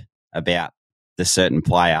hype about the certain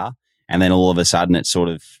player, and then all of a sudden it sort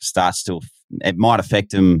of starts to, it might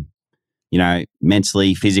affect them,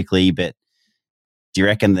 mentally, physically, but do you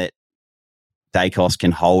reckon that Dacos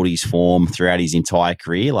can hold his form throughout his entire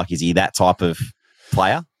career? Like, is he that type of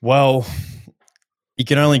player? Well, you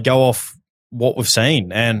can only go off what we've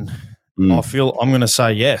seen, and I feel I'm going to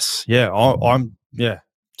say yes. Yeah, I'm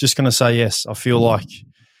just going to say yes. I feel like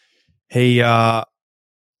he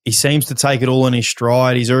seems to take it all in his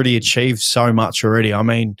stride. He's already achieved so much already. I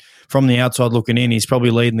mean, from the outside looking in, he's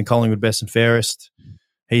probably leading the Collingwood best and fairest.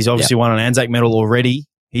 He's obviously won an Anzac medal already.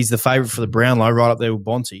 He's the favourite for the Brownlow, right up there with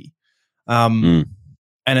Bonte. And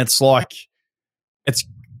it's like, it's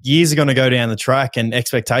years are going to go down the track and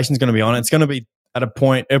expectations going to be on it. It's going to be at a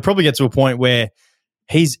point, it'll probably get to a point where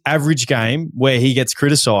his average game, where he gets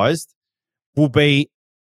criticised, will be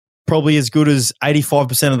probably as good as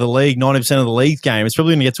 85% of the league, 90% of the league's game. It's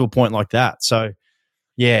probably going to get to a point like that. So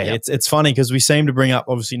Yeah, it's funny because we seem to bring up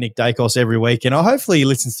obviously Nick Dacos every week, and hopefully he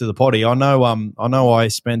listens to the potty. I know I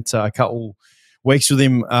spent a couple weeks with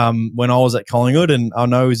him when I was at Collingwood, and I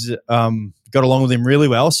know he's got along with him really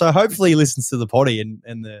well. So hopefully he listens to the potty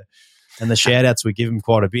and the shout outs we give him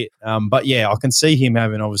quite a bit. But yeah, I can see him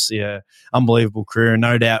having obviously a unbelievable career, and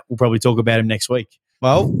no doubt we'll probably talk about him next week.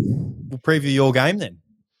 Well, we'll preview your game then.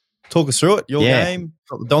 Talk us through it. Your game,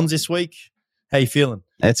 got the Dons this week. How you feeling?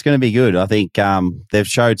 It's going to be good. I think they've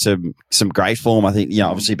showed some great form. I think,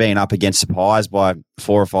 obviously being up against the Pies by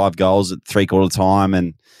 4 or 5 goals at 3/4 time,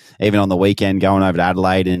 and even on the weekend going over to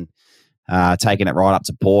Adelaide and taking it right up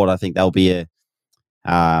to Port, I think they'll be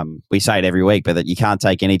we say it every week, but that you can't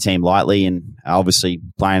take any team lightly, and obviously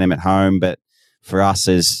playing them at home. But for us,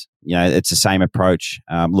 it's the same approach.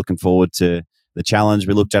 Looking forward to the challenge.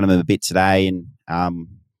 We looked at them a bit today, and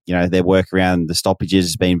their work around the stoppages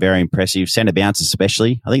has been very impressive. Centre bounce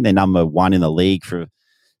especially. I think they're number 1 in the league for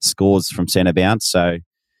scores from centre bounce. So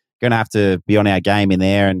going to have to be on our game in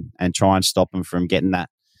there and try and stop them from getting out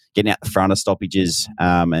the front of stoppages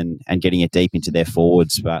and getting it deep into their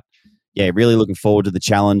forwards. But yeah, really looking forward to the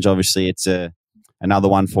challenge. Obviously, it's another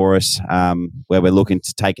one for us where we're looking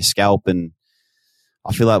to take a scalp, and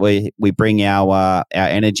I feel like we bring our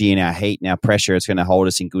energy and our heat and our pressure. It's going to hold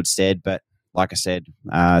us in good stead. But like I said,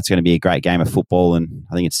 it's going to be a great game of football, and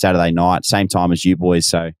I think it's Saturday night, same time as you boys,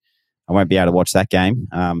 so I won't be able to watch that game.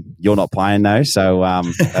 You're not playing though, so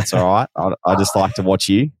that's all right. I just like to watch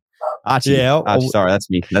you. Archie, Archie, sorry, that's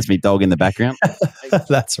me. That's me dog in the background.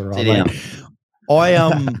 That's all right.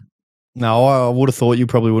 I would have thought you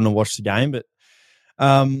probably wouldn't have watched the game, but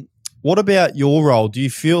what about your role? Do you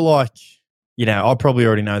feel like, I probably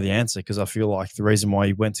already know the answer because I feel like the reason why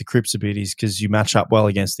you went to Cripps a bit is because you match up well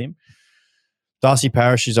against him. Darcy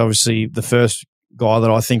Parish is obviously the first guy that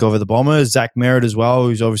I think of at the Bombers. Zach Merritt as well,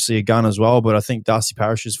 who's obviously a gun as well. But I think Darcy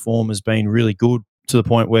Parish's form has been really good to the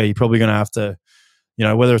point where you're probably going to have to,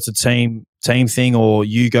 whether it's a team thing or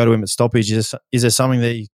you go to him at stoppage, is there something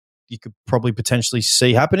that you could probably potentially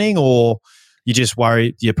see happening, or you just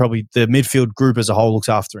worry probably the midfield group as a whole looks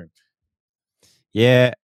after him?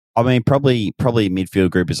 Yeah, I mean, probably midfield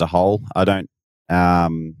group as a whole. I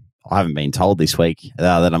haven't been told this week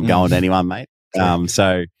that I'm going to anyone, mate.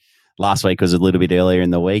 So last week was a little bit earlier in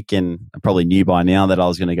the week, and I probably knew by now that I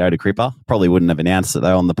was going to go to Cripper. Probably wouldn't have announced it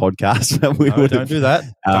though on the podcast. Don't do that.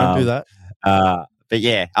 Don't do that. But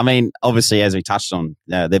yeah, I mean, obviously, as we touched on,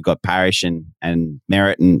 they've got Parish and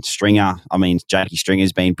Merritt and Stringer. I mean, Jakey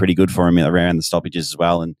Stringer's been pretty good for him around the stoppages as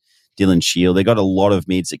well, and Dylan Shield. They've got a lot of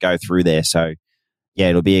mids that go through there. So yeah,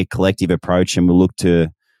 it'll be a collective approach, and we'll look to.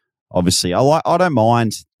 Obviously, I don't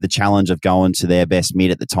mind the challenge of going to their best mid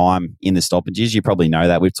at the time in the stoppages. You probably know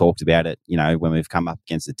that. We've talked about it, when we've come up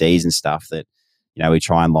against the Ds and stuff, that, we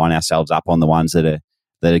try and line ourselves up on the ones that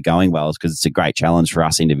are going well, because it's a great challenge for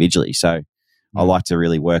us individually. So I like to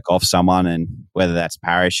really work off someone, and whether that's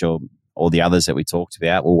Parish or the others that we talked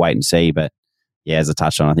about, we'll wait and see. But yeah, as I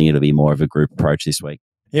touched on, I think it'll be more of a group approach this week.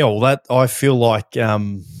 Yeah, well, I feel like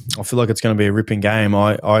it's going to be a ripping game.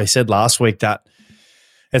 I said last week that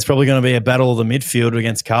it's probably going to be a battle of the midfield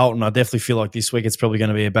against Carlton. I definitely feel like this week it's probably going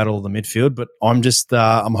to be a battle of the midfield. But I'm just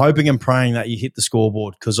I'm hoping and praying that you hit the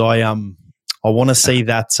scoreboard, because I want to see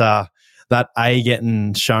that A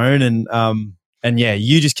getting shown, and yeah,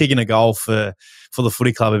 you just kicking a goal for the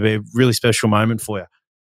footy club would be a really special moment for you.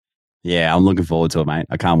 Yeah, I'm looking forward to it, mate.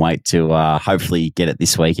 I can't wait to hopefully get it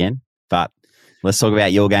this weekend. But let's talk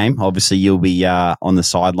about your game. Obviously, you'll be on the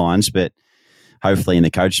sidelines, but hopefully in the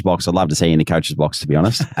coach's box. I'd love to see you in the coach's box, to be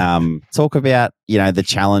honest. Talk about, the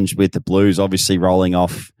challenge with the Blues obviously rolling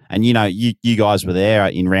off. And, you guys were there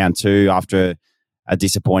in round 2 after a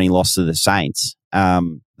disappointing loss to the Saints.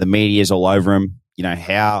 The media's all over them.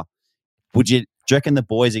 How do you reckon the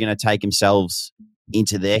boys are going to take themselves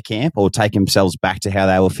into their camp, or take themselves back to how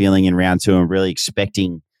they were feeling in round 2 and really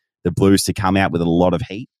expecting the Blues to come out with a lot of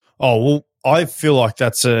heat? Oh, well, I feel like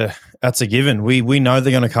that's a given. We know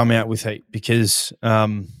they're going to come out with heat, because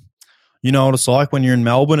you know what it's like when you're in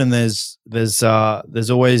Melbourne, and there's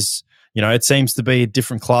always, it seems to be a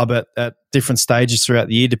different club at different stages throughout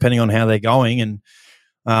the year, depending on how they're going.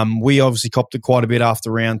 And we obviously copped it quite a bit after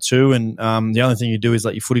round 2, and the only thing you do is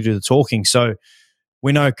let your footy do the talking. So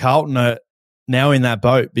we know Carlton are now in that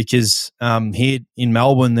boat, because here in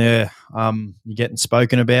Melbourne, they're you're getting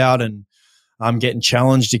spoken about, and getting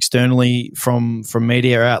challenged externally from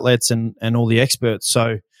media outlets and all the experts.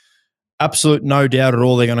 So absolute no doubt at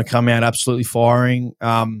all they're going to come out absolutely firing.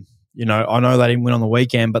 I know they didn't win on the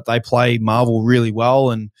weekend, but they play Marvel really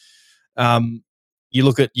well. And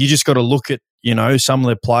you just got to look at, some of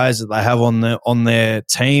the players that they have on their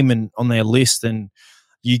team and on their list, and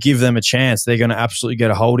you give them a chance, they're going to absolutely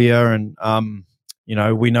get a hold of you. And,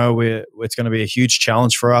 we know it's going to be a huge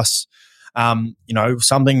challenge for us.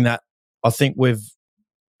 Something that I think we've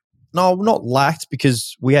not lacked,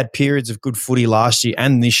 because we had periods of good footy last year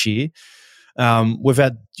and this year. We've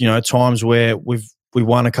had, times where we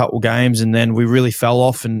won a couple games and then we really fell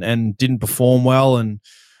off and didn't perform well. And,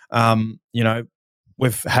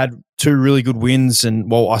 we've had 2 really good wins. And,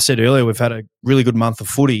 well, I said earlier, we've had a really good month of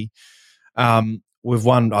footy. We've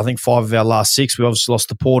won, I think, 5 of our last 6. We obviously lost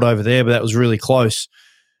to Port over there, but that was really close.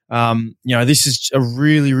 This is a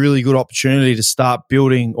really, really good opportunity to start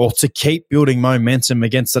building, or to keep building momentum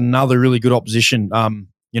against another really good opposition.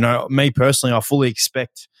 Me personally, I fully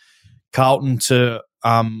expect Carlton to,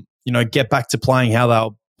 get back to playing how they're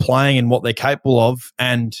playing and what they're capable of,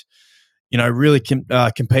 and, really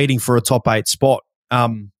competing for a top 8 spot.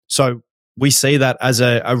 So we see that as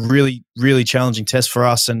a really, really challenging test for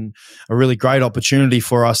us, and a really great opportunity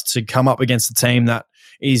for us to come up against a team that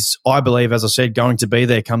is, I believe, as I said, going to be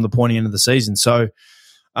there come the pointy end of the season. So,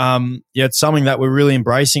 it's something that we're really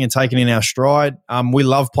embracing and taking in our stride. We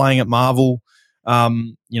love playing at Marvel.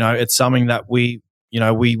 It's something that we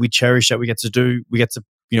cherish, that we get to do. We get to,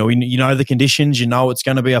 the conditions, it's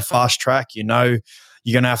going to be a fast track. You're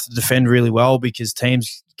going to have to defend really well because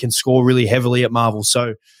teams can score really heavily at Marvel.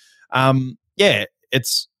 So, I'm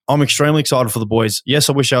extremely excited for the boys. Yes,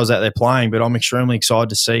 I wish I was out there playing, but I'm extremely excited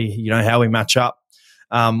to see, how we match up.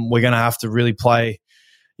 We're going to have to really play,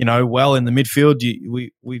 well in the midfield.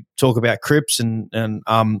 We talk about Cripps and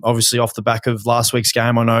obviously off the back of last week's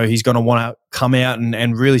game, I know he's going to want to come out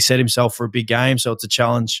and really set himself for a big game. So it's a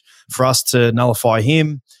challenge for us to nullify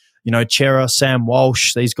him. Chera, Sam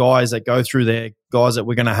Walsh, these guys that go through there, guys that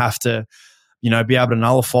we're going to have to, be able to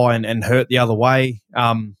nullify and hurt the other way.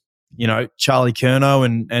 Charlie Curnow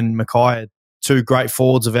and Mackay are 2 great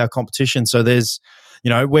forwards of our competition. So there's,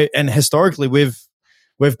 and historically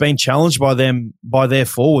we've been challenged by their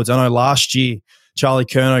forwards. I know last year Charlie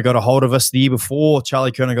Curnow got a hold of us. The year before,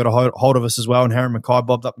 Charlie Curnow got a hold of us as well, and Harry Mackay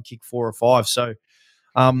bobbed up and kicked 4 or 5. So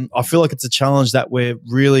I feel like it's a challenge that we're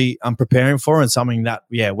really preparing for, and something that,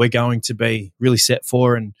 we're going to be really set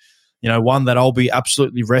for, and, one that I'll be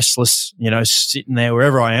absolutely restless, sitting there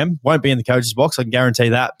wherever I am. Won't be in the coach's box, I can guarantee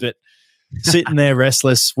that, but sitting there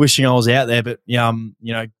restless, wishing I was out there, but,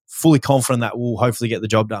 fully confident that we'll hopefully get the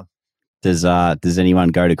job done. Does anyone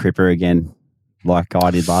go to Cripper again like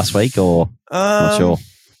I did last week, or not sure?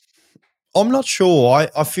 I'm not sure.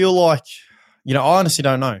 I feel like, I honestly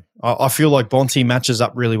don't know. I feel like Bonte matches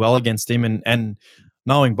up really well against him, and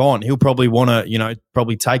knowing Bont, he'll probably want to,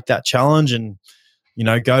 probably take that challenge and,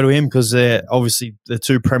 go to him, because they're obviously the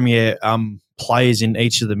 2 premier players in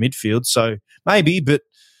each of the midfield. So maybe, but,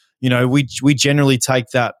 we generally take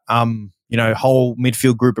that, whole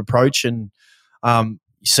midfield group approach, and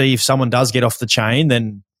see if someone does get off the chain,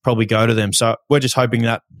 then probably go to them. So we're just hoping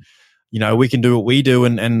that, we can do what we do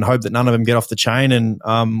and hope that none of them get off the chain,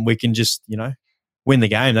 and we can just, win the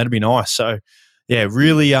game. That'd be nice. So,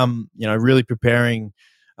 really, really preparing.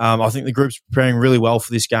 I think the group's preparing really well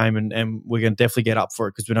for this game, and we're going to definitely get up for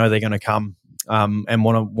it, because we know they're going to come and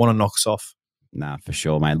want to knock us off. Nah, for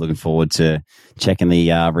sure, mate. Looking forward to checking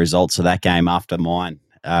the results of that game after mine,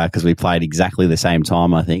 because we played exactly the same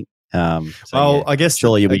time, I think. I guess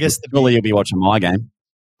surely you'll be watching my game.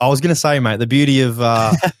 I was going to say, mate, the beauty of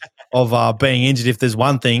being injured, if there's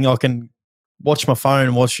one thing, I can watch my phone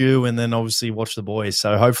and watch you, and then obviously watch the boys.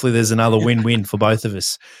 So hopefully there's another win-win for both of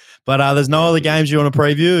us. But there's no other games you want to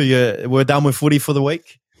preview? We're done with footy for the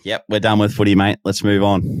week? Yep, we're done with footy, mate. Let's move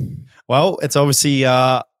on. Well, it's obviously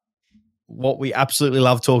what we absolutely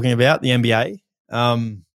love talking about, the NBA.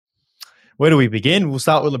 Where do we begin? We'll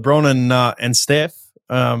start with LeBron and Steph.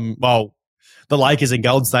 The Lakers and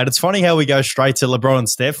Golden State. It's funny how we go straight to LeBron and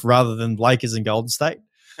Steph rather than Lakers and Golden State.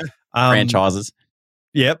 Franchises.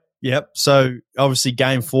 Yep. So obviously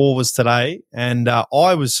Game 4 was today, and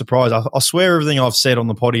I was surprised. I swear everything I've said on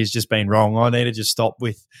the potty has just been wrong. I need to just stop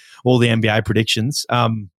with all the NBA predictions.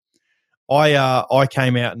 I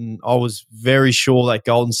came out and I was very sure that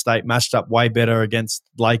Golden State matched up way better against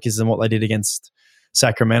Lakers than what they did against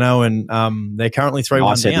Sacramento, and they're currently 3-1 down.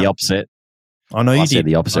 I said the opposite. I know you did. I said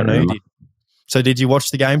the opposite. I know you did. So did you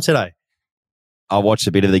watch the game today? I watched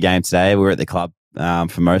a bit of the game today. We were at the club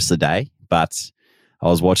for most of the day, but I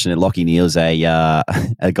was watching it. Lockie Neal's a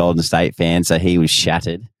Golden State fan, so he was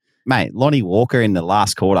shattered. Mate, Lonnie Walker in the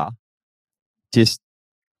last quarter just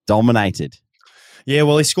dominated. Yeah,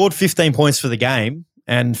 well, he scored 15 points for the game,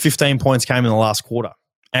 and 15 points came in the last quarter.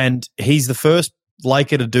 And he's the first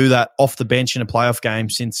Laker to do that off the bench in a playoff game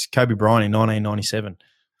since Kobe Bryant in 1997.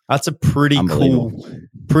 That's a pretty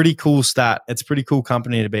pretty cool stat. It's pretty cool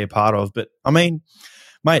company to be a part of. But I mean,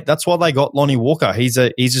 mate, that's why they got Lonnie Walker. He's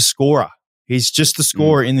a scorer. He's just a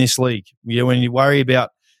scorer in this league. When you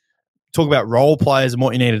talk about role players and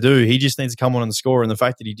what you need to do, he just needs to come on and score. And the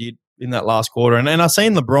fact that he did in that last quarter, and I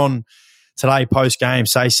seen LeBron today post game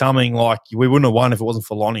say something like, "We wouldn't have won if it wasn't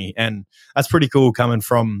for Lonnie," and that's pretty cool coming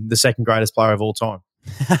from the second greatest player of all time.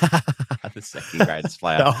 The second greatest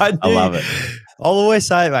player. I love it. I'll always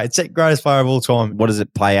say it, mate. Second greatest player of all time. What does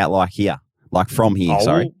it play out like here? Like from here,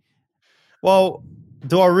 sorry. Well,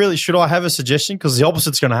 should I have a suggestion? Because the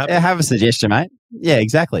opposite's going to happen. Yeah, have a suggestion, mate. Yeah,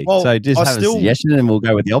 exactly. Well, so just have a suggestion and we'll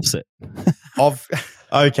go with the opposite.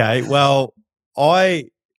 Okay, well,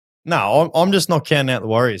 I'm just not counting out the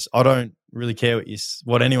Warriors. I don't really care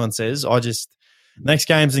what anyone says. Next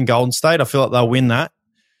game's in Golden State. I feel like they'll win that.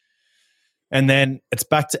 And then it's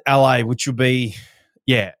back to LA, which will be,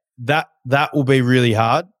 that will be really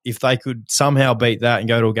hard if they could somehow beat that and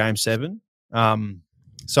go to a game 7.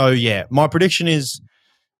 My prediction is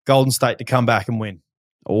Golden State to come back and win.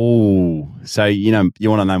 Oh, so you want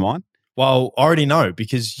to know mine? Well, I already know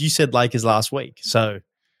because you said Lakers last week. So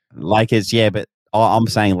Lakers, yeah, but I'm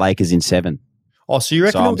saying Lakers in 7. Oh, so you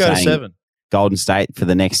reckon it'll go to 7? Golden State for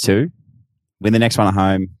the next 2, win the next one at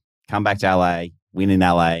home, come back to LA, win in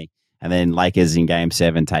LA, and then Lakers in game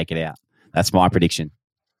 7 take it out. That's my prediction.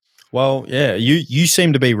 Well, yeah, you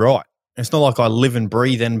seem to be right. It's not like I live and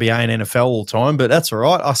breathe NBA and NFL all the time, but that's all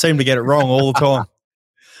right. I seem to get it wrong all the time.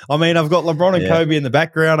 I mean, I've got LeBron and Kobe in the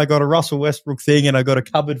background. I got a Russell Westbrook thing, and I got a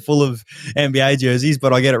cupboard full of NBA jerseys,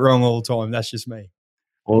 but I get it wrong all the time. That's just me.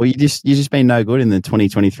 Well, you just been no good in the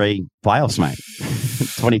 2023 playoffs, mate.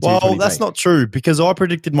 22, well, 23. That's not true because I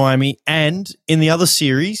predicted Miami, and in the other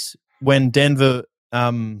series when Phoenix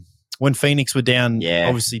were down,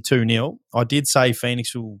 obviously 2-0, I did say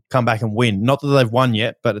Phoenix will come back and win. Not that they've won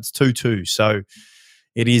yet, but it's 2-2. So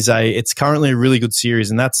it's currently a really good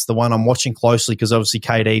series, and that's the one I'm watching closely because obviously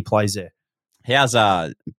KD plays there. How's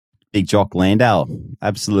Big Jock Landale?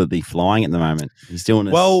 Absolutely flying at the moment. He's doing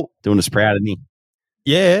us proud, isn't he?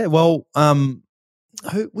 Yeah. Well,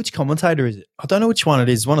 which commentator is it? I don't know which one it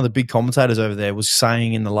is. One of the big commentators over there was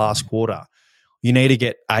saying in the last quarter, you need to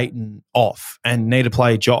get Ayton off and need to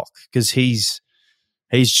play Jock because he's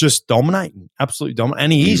just dominating, absolutely dominating.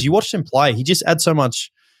 And he is. You watched him play. He just adds so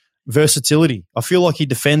much versatility. I feel like he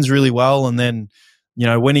defends really well, and then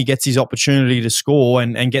when he gets his opportunity to score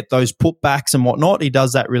and get those putbacks and whatnot, he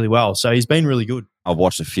does that really well. So he's been really good. I've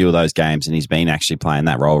watched a few of those games, and he's been actually playing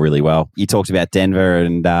that role really well. You talked about Denver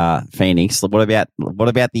and Phoenix. What about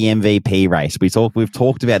the MVP race? We've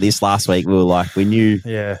talked about this last week. We knew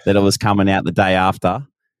that it was coming out the day after.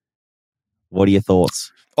 What are your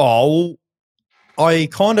thoughts? Oh,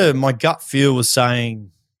 my gut feel was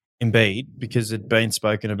saying Embiid because it'd been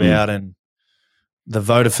spoken about and the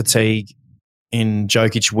voter fatigue in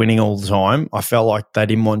Jokic winning all the time. I felt like they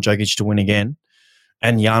didn't want Jokic to win again,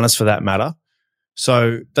 and Giannis for that matter.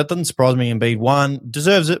 So that doesn't surprise me. Embiid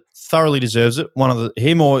deserves it, thoroughly deserves it.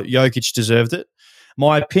 Him or Jokic deserved it.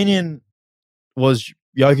 My opinion was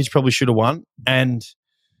Jokic probably should have won, and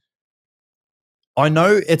I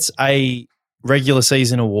know it's a regular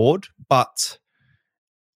season award, but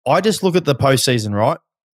I just look at the postseason, right?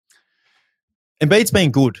 Embiid's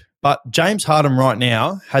been good, but James Harden right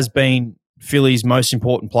now has been Philly's most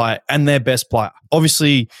important player and their best player.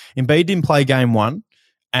 Obviously, Embiid didn't play game 1,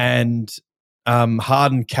 and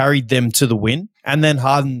Harden carried them to the win. And then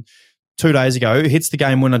Harden 2 days ago hits the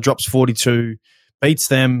game winner, drops 42, beats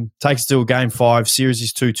them, takes it to a game 5. Series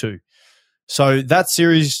is 2-2. So that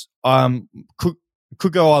series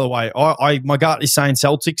could go either way. My gut is saying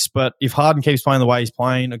Celtics, but if Harden keeps playing the way he's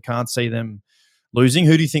playing, I can't see them losing.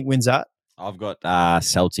 Who do you think wins that? I've got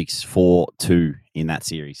Celtics 4-2 in that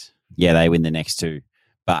series. Yeah, they win the next 2.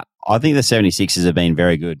 But I think the 76ers have been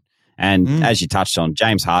very good. And as you touched on,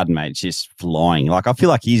 James Harden, mate, just flying. Like, I feel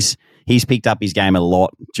like he's picked up his game a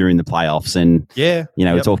lot during the playoffs. And, we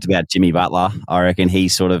talked about Jimmy Butler. I reckon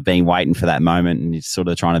he's sort of been waiting for that moment, and he's sort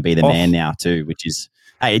of trying to be the man now too, which is,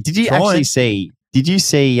 hey, did you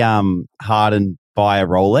see Harden buy a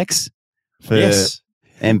Rolex for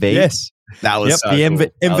MV? Yes. That was so the cool.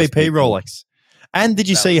 MVP Rolex. And did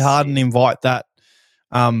you see Harden invite that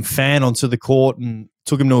fan onto the court and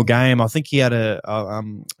took him to a game? I think he had a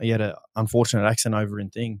unfortunate accident over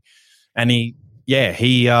in thing, and he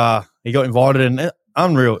got invited, and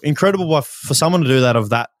unreal, incredible for someone to do that.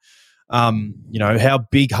 Of that, how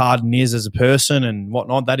big Harden is as a person and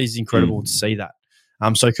whatnot. That is incredible to see that.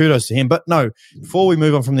 So kudos to him. But no, before we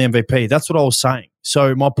move on from the MVP, that's what I was saying.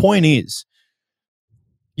 So my point is,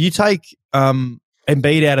 you take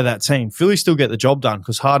Embiid out of that team, Philly still get the job done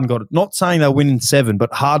because Harden got it. Not saying they're winning 7,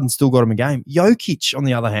 but Harden still got him a game. Jokic, on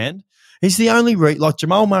the other hand, he's the only like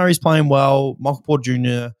Jamal Murray's playing well, Michael Porter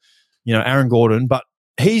Jr., Aaron Gordon, but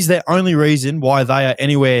he's their only reason why they are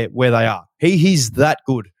anywhere where they are. He's that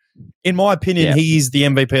good. In my opinion, he is the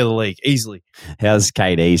MVP of the league, easily. How's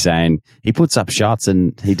KD saying? He puts up shots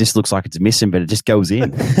and he just looks like it's missing, but it just goes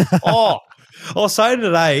in. I was saying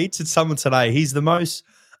to someone today, he's the most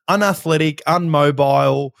unathletic,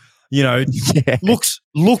 unmobile,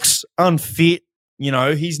 looks unfit.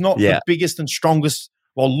 He's not the biggest and strongest,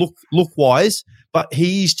 look-wise, but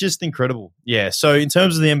he's just incredible. Yeah, so in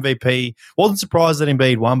terms of the MVP, wasn't surprised that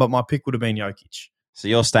Embiid won, but my pick would have been Jokic. So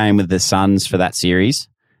you're staying with the Suns for that series.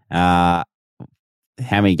 How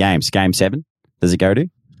many games? Game 7? Does it go to?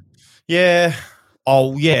 Yeah.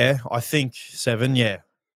 Oh, yeah. I think 7, yeah.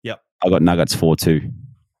 Yep. I got Nuggets 4-2.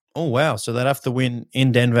 Oh, wow. So they'd have to win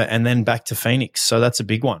in Denver and then back to Phoenix. So that's a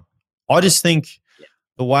big one. I just think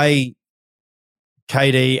the way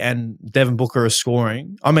KD and Devin Booker are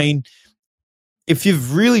scoring, I mean, if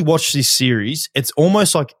you've really watched this series, it's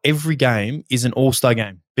almost like every game is an all-star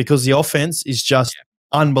game because the offense is just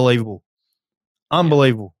unbelievable.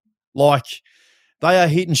 Unbelievable. Like, they are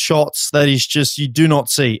hitting shots that is just you do not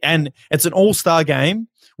see. And it's an all-star game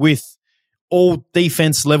with all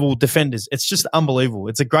defense-level defenders. It's just unbelievable.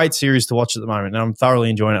 It's a great series to watch at the moment, and I'm thoroughly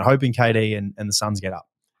enjoying it, hoping KD and the Suns get up.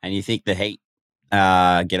 And you think the Heat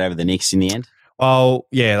get over the Knicks in the end? Well,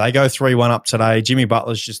 yeah, they go 3-1 up today. Jimmy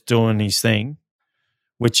Butler's just doing his thing,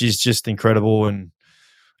 which is just incredible. And,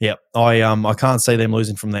 I can't see them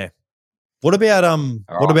losing from there. What about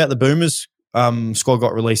the Boomers squad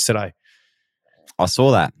got released today? I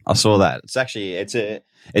saw that. It's actually it's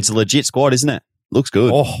a legit squad, isn't it? Looks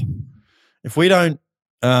good. Oh, if we don't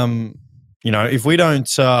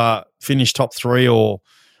finish top 3 or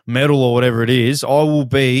medal or whatever it is, I will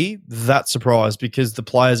be that surprised because the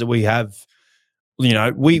players that we have,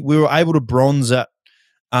 we were able to bronze at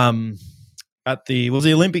the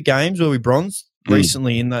Olympic Games where we bronzed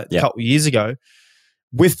recently in that couple of years ago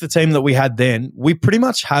with the team that we had then. We pretty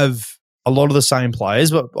much have a lot of the same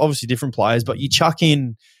players, but obviously different players. But you chuck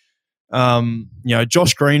in,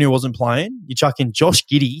 Josh Green, who wasn't playing. You chuck in Josh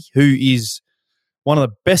Giddey, who is one of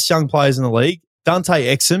the best young players in the league.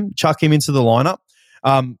 Dante Exum, chuck him into the lineup.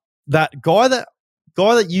 That guy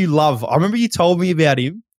that you love. I remember you told me about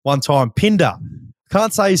him one time. Pinder.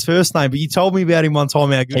 Can't say his first name, but you told me about him one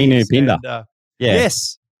time. How good he knew Pinder.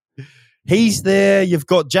 Yes. He's there. You've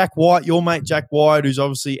got Jack White, your mate Jack White, who's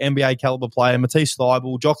obviously NBA caliber player, Matisse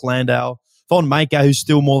Thybulle, Jock Landale, Von Maker, who's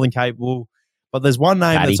still more than capable. But there's one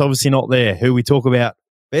name that's obviously not there, who we talk about,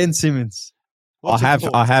 Ben Simmons. I have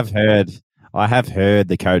heard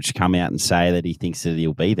the coach come out and say that he thinks that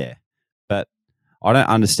he'll be there. But I don't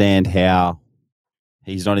understand how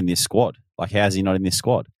he's not in this squad. Like, how is he not in this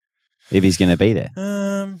squad if he's going to be there?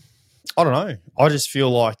 I don't know. I just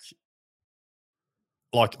feel like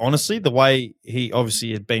honestly, the way he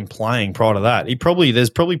obviously had been playing prior to that, there's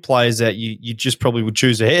probably players that you just probably would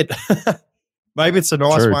choose ahead. Maybe it's a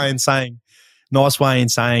nice way in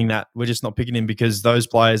saying that we're just not picking him because those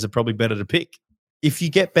players are probably better to pick. If you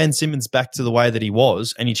get Ben Simmons back to the way that he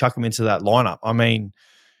was and you chuck him into that lineup, I mean,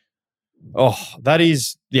 that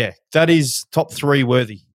is top 3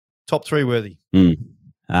 worthy. Top 3 worthy.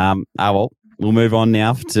 Well, we'll move on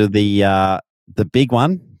now to the big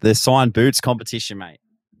one, the signed boots competition, mate.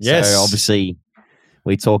 Yes. So obviously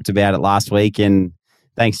we talked about it last week, and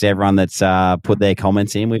thanks to everyone that's put their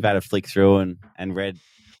comments in. We've had a flick through and read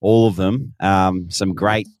all of them. Some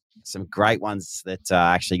great ones that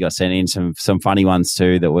actually got sent in. Some funny ones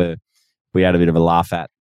too that we had a bit of a laugh at.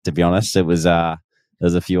 To be honest, it was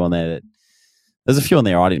there's a few on there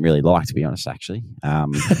I didn't really like, to be honest, actually. But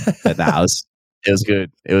it was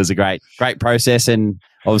good. It was a great process, and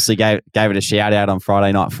obviously gave it a shout out on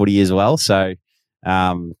Friday Night Footy as well. So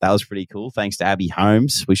that was pretty cool. Thanks to Abby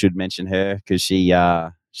Holmes. We should mention her because she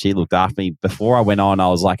looked after me before I went on. I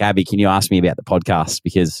was like, Abby, can you ask me about the podcast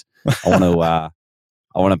because I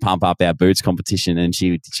want to pump up our boots competition, and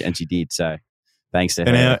she did. So thanks to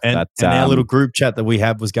her. And our little group chat that we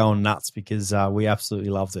had was going nuts because we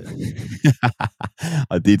absolutely loved it.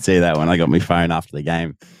 I did see that when I got my phone after the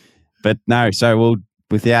game. But no, so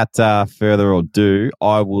without further ado,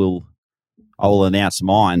 I will announce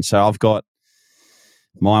mine. So I've got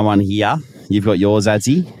my one here. You've got yours,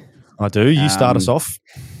 Adzi. I do. You start us off.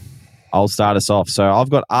 I'll start us off. So I've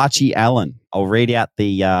got Archie Allen. I'll read out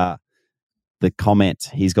the comment.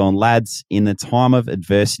 He's gone, lads, in the time of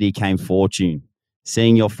adversity came fortune.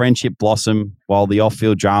 Seeing your friendship blossom while the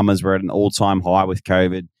off-field dramas were at an all-time high with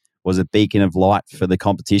COVID was a beacon of light for the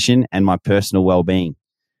competition and my personal well-being.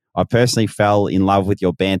 I personally fell in love with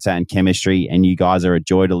your banter and chemistry, and you guys are a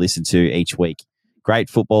joy to listen to each week. Great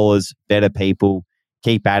footballers, better people.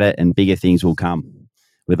 Keep at it, and bigger things will come.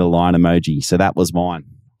 With a lion emoji. So that was mine.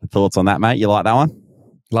 Thoughts on that, mate? You like that one?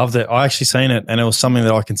 Loved it. I actually seen it, and it was something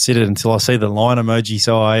that I considered until I see the lion emoji.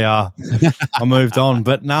 So I moved on.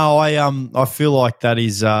 But no, I feel like that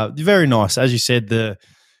is very nice. As you said, the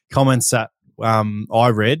comments that I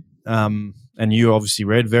read and you obviously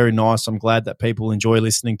read, very nice. I'm glad that people enjoy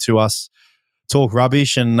listening to us talk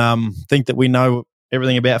rubbish and think that we know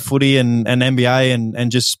everything about footy and NBA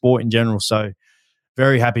and just sport in general. So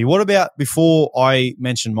very happy. What about, before I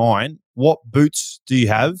mention mine, what boots do you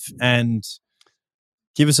have? And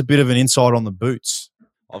give us a bit of an insight on the boots.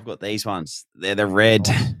 I've got these ones. They're the red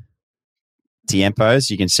Tiempos.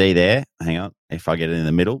 You can see there. Hang on, if I get it in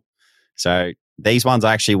the middle. So these ones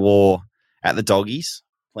I actually wore at the Doggies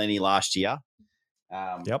plenty last year.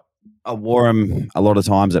 Yep. I wore them a lot of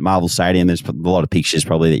times at Marvel Stadium. There's a lot of pictures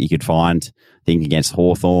probably that you could find, I think, against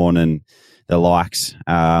Hawthorn and the likes.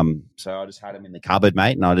 So I just had them in the cupboard,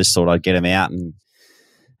 mate, and I just thought I'd get them out. And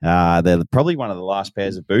they're probably one of the last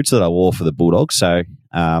pairs of boots that I wore for the Bulldogs. So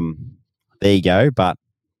there you go. But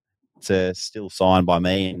it's still signed by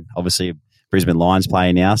me, and obviously a Brisbane Lions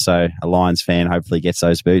player now. So a Lions fan hopefully gets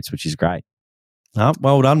those boots, which is great.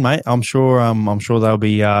 Well done, mate. I'm sure they'll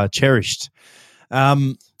be cherished.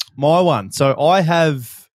 My one. So I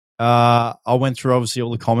have. I went through obviously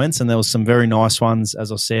all the comments, and there was some very nice ones.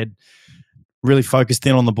 As I said, really focused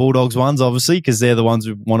in on the Bulldogs ones, obviously, because they're the ones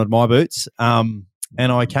who wanted my boots. And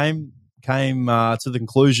I came to the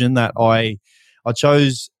conclusion that I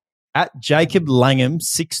chose at Jacob Langham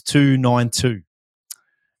 6292,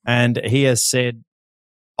 and he has said,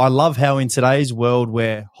 I love how in today's world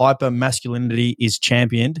where hyper masculinity is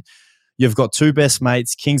championed, you've got two best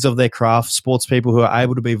mates, kings of their craft, sports people who are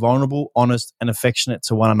able to be vulnerable, honest, and affectionate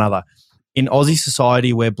to one another. In Aussie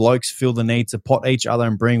society where blokes feel the need to pot each other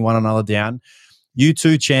and bring one another down, you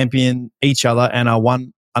two champion each other and are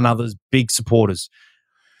one another's big supporters.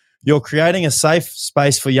 You're creating a safe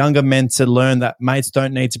space for younger men to learn that mates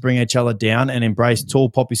don't need to bring each other down and embrace tall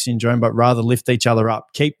poppy syndrome, but rather lift each other up.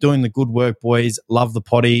 Keep doing the good work, boys. Love the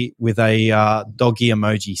potty, with a doggy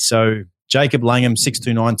emoji. So Jacob Langham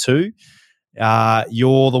 6292,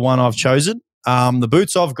 you're the one I've chosen. The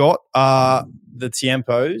boots I've got are the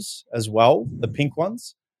Tiempos as well, the pink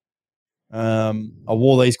ones. I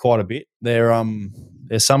wore these quite a bit. They're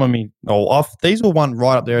some of me. These were one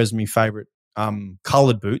right up there as my favourite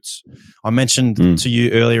coloured boots. I mentioned to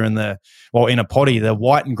you earlier in a potty, the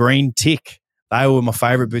white and green tick. They were my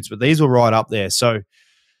favourite boots, but these were right up there. So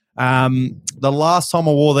the last time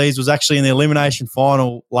I wore these was actually in the elimination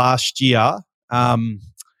final last year.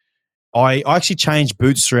 I actually changed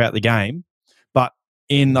boots throughout the game, but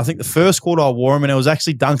in, I think, the first quarter I wore them, and it was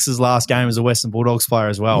actually Dunks' last game as a Western Bulldogs player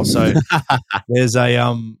as well. So there's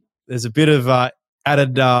a bit of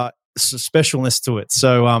added specialness to it.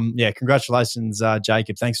 So congratulations,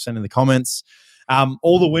 Jacob. Thanks for sending the comments.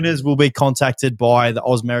 All the winners will be contacted by the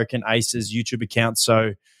Ausmerican Aces YouTube account.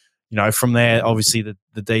 So, from there, obviously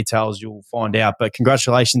the details you'll find out. But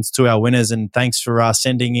congratulations to our winners, and thanks for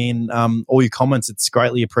sending in all your comments. It's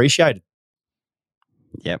greatly appreciated.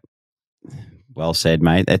 Yep. Well said,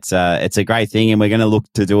 mate. It's a great thing, and we're going to look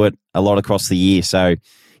to do it a lot across the year. So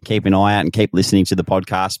keep an eye out and keep listening to the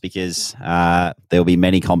podcast, because there'll be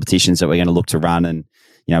many competitions that we're going to look to run, and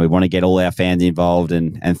we want to get all our fans involved,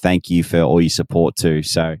 and thank you for all your support too.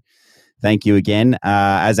 So thank you again.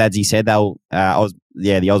 As Adzi said, the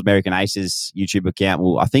Ausmerican Aces YouTube account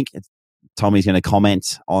will, I think Tommy's going to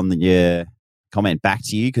comment back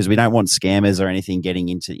to you, because we don't want scammers or anything getting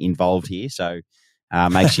involved here. So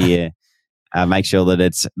make sure that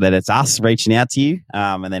it's us reaching out to you,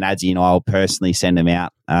 and then Adzi and I will personally send them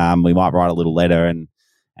out. We might write a little letter and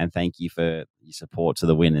thank you for your support to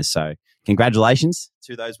the winners. So congratulations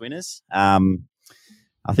to those winners. I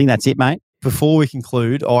think that's it, mate. Before we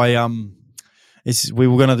conclude, we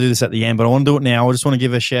were going to do this at the end, but I want to do it now. I just want to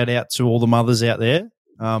give a shout out to all the mothers out there.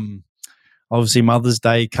 Obviously, Mother's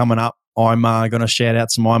Day coming up. I'm going to shout out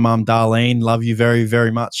to my mum, Darlene. Love you very,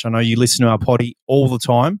 very much. I know you listen to our potty all the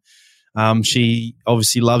time. She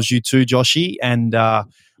obviously loves you too, Joshy. And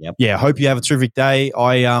hope you have a terrific day.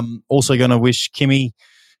 I also going to wish Kimmy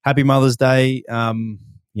happy Mother's Day.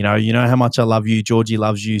 You know how much I love you. Georgie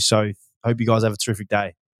loves you. So hope you guys have a terrific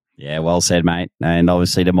day. Yeah, well said, mate. And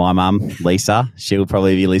obviously to my mum, Lisa, she'll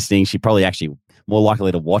probably be listening. She's probably actually more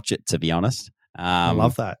likely to watch it, to be honest. I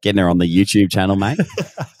love that. Getting her on the YouTube channel, mate.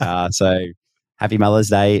 So happy Mother's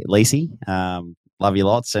Day, Lacey. Love you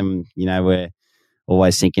lots. And,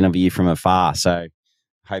 always thinking of you from afar. So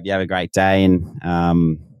hope you have a great day.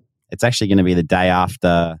 And it's actually going to be the day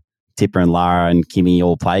after Tipper and Lara and Kimmy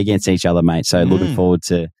all play against each other, mate. So looking forward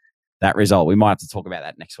to that result. We might have to talk about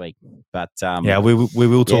that next week. But we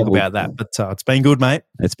will talk about that. But it's been good, mate.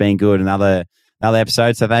 It's been good. Another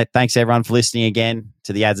episode. So thanks everyone for listening again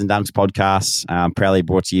to the Ads and Dunks podcast, proudly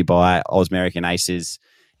brought to you by Ausmerican Aces.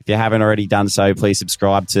 If you haven't already done so, please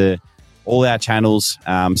subscribe to all our channels,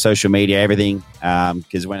 social media, everything.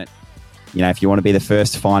 Because if you want to be the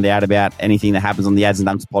first to find out about anything that happens on the Ads and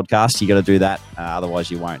Dunks podcast, you got to do that. Otherwise,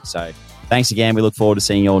 you won't. So thanks again. We look forward to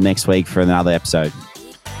seeing you all next week for another episode.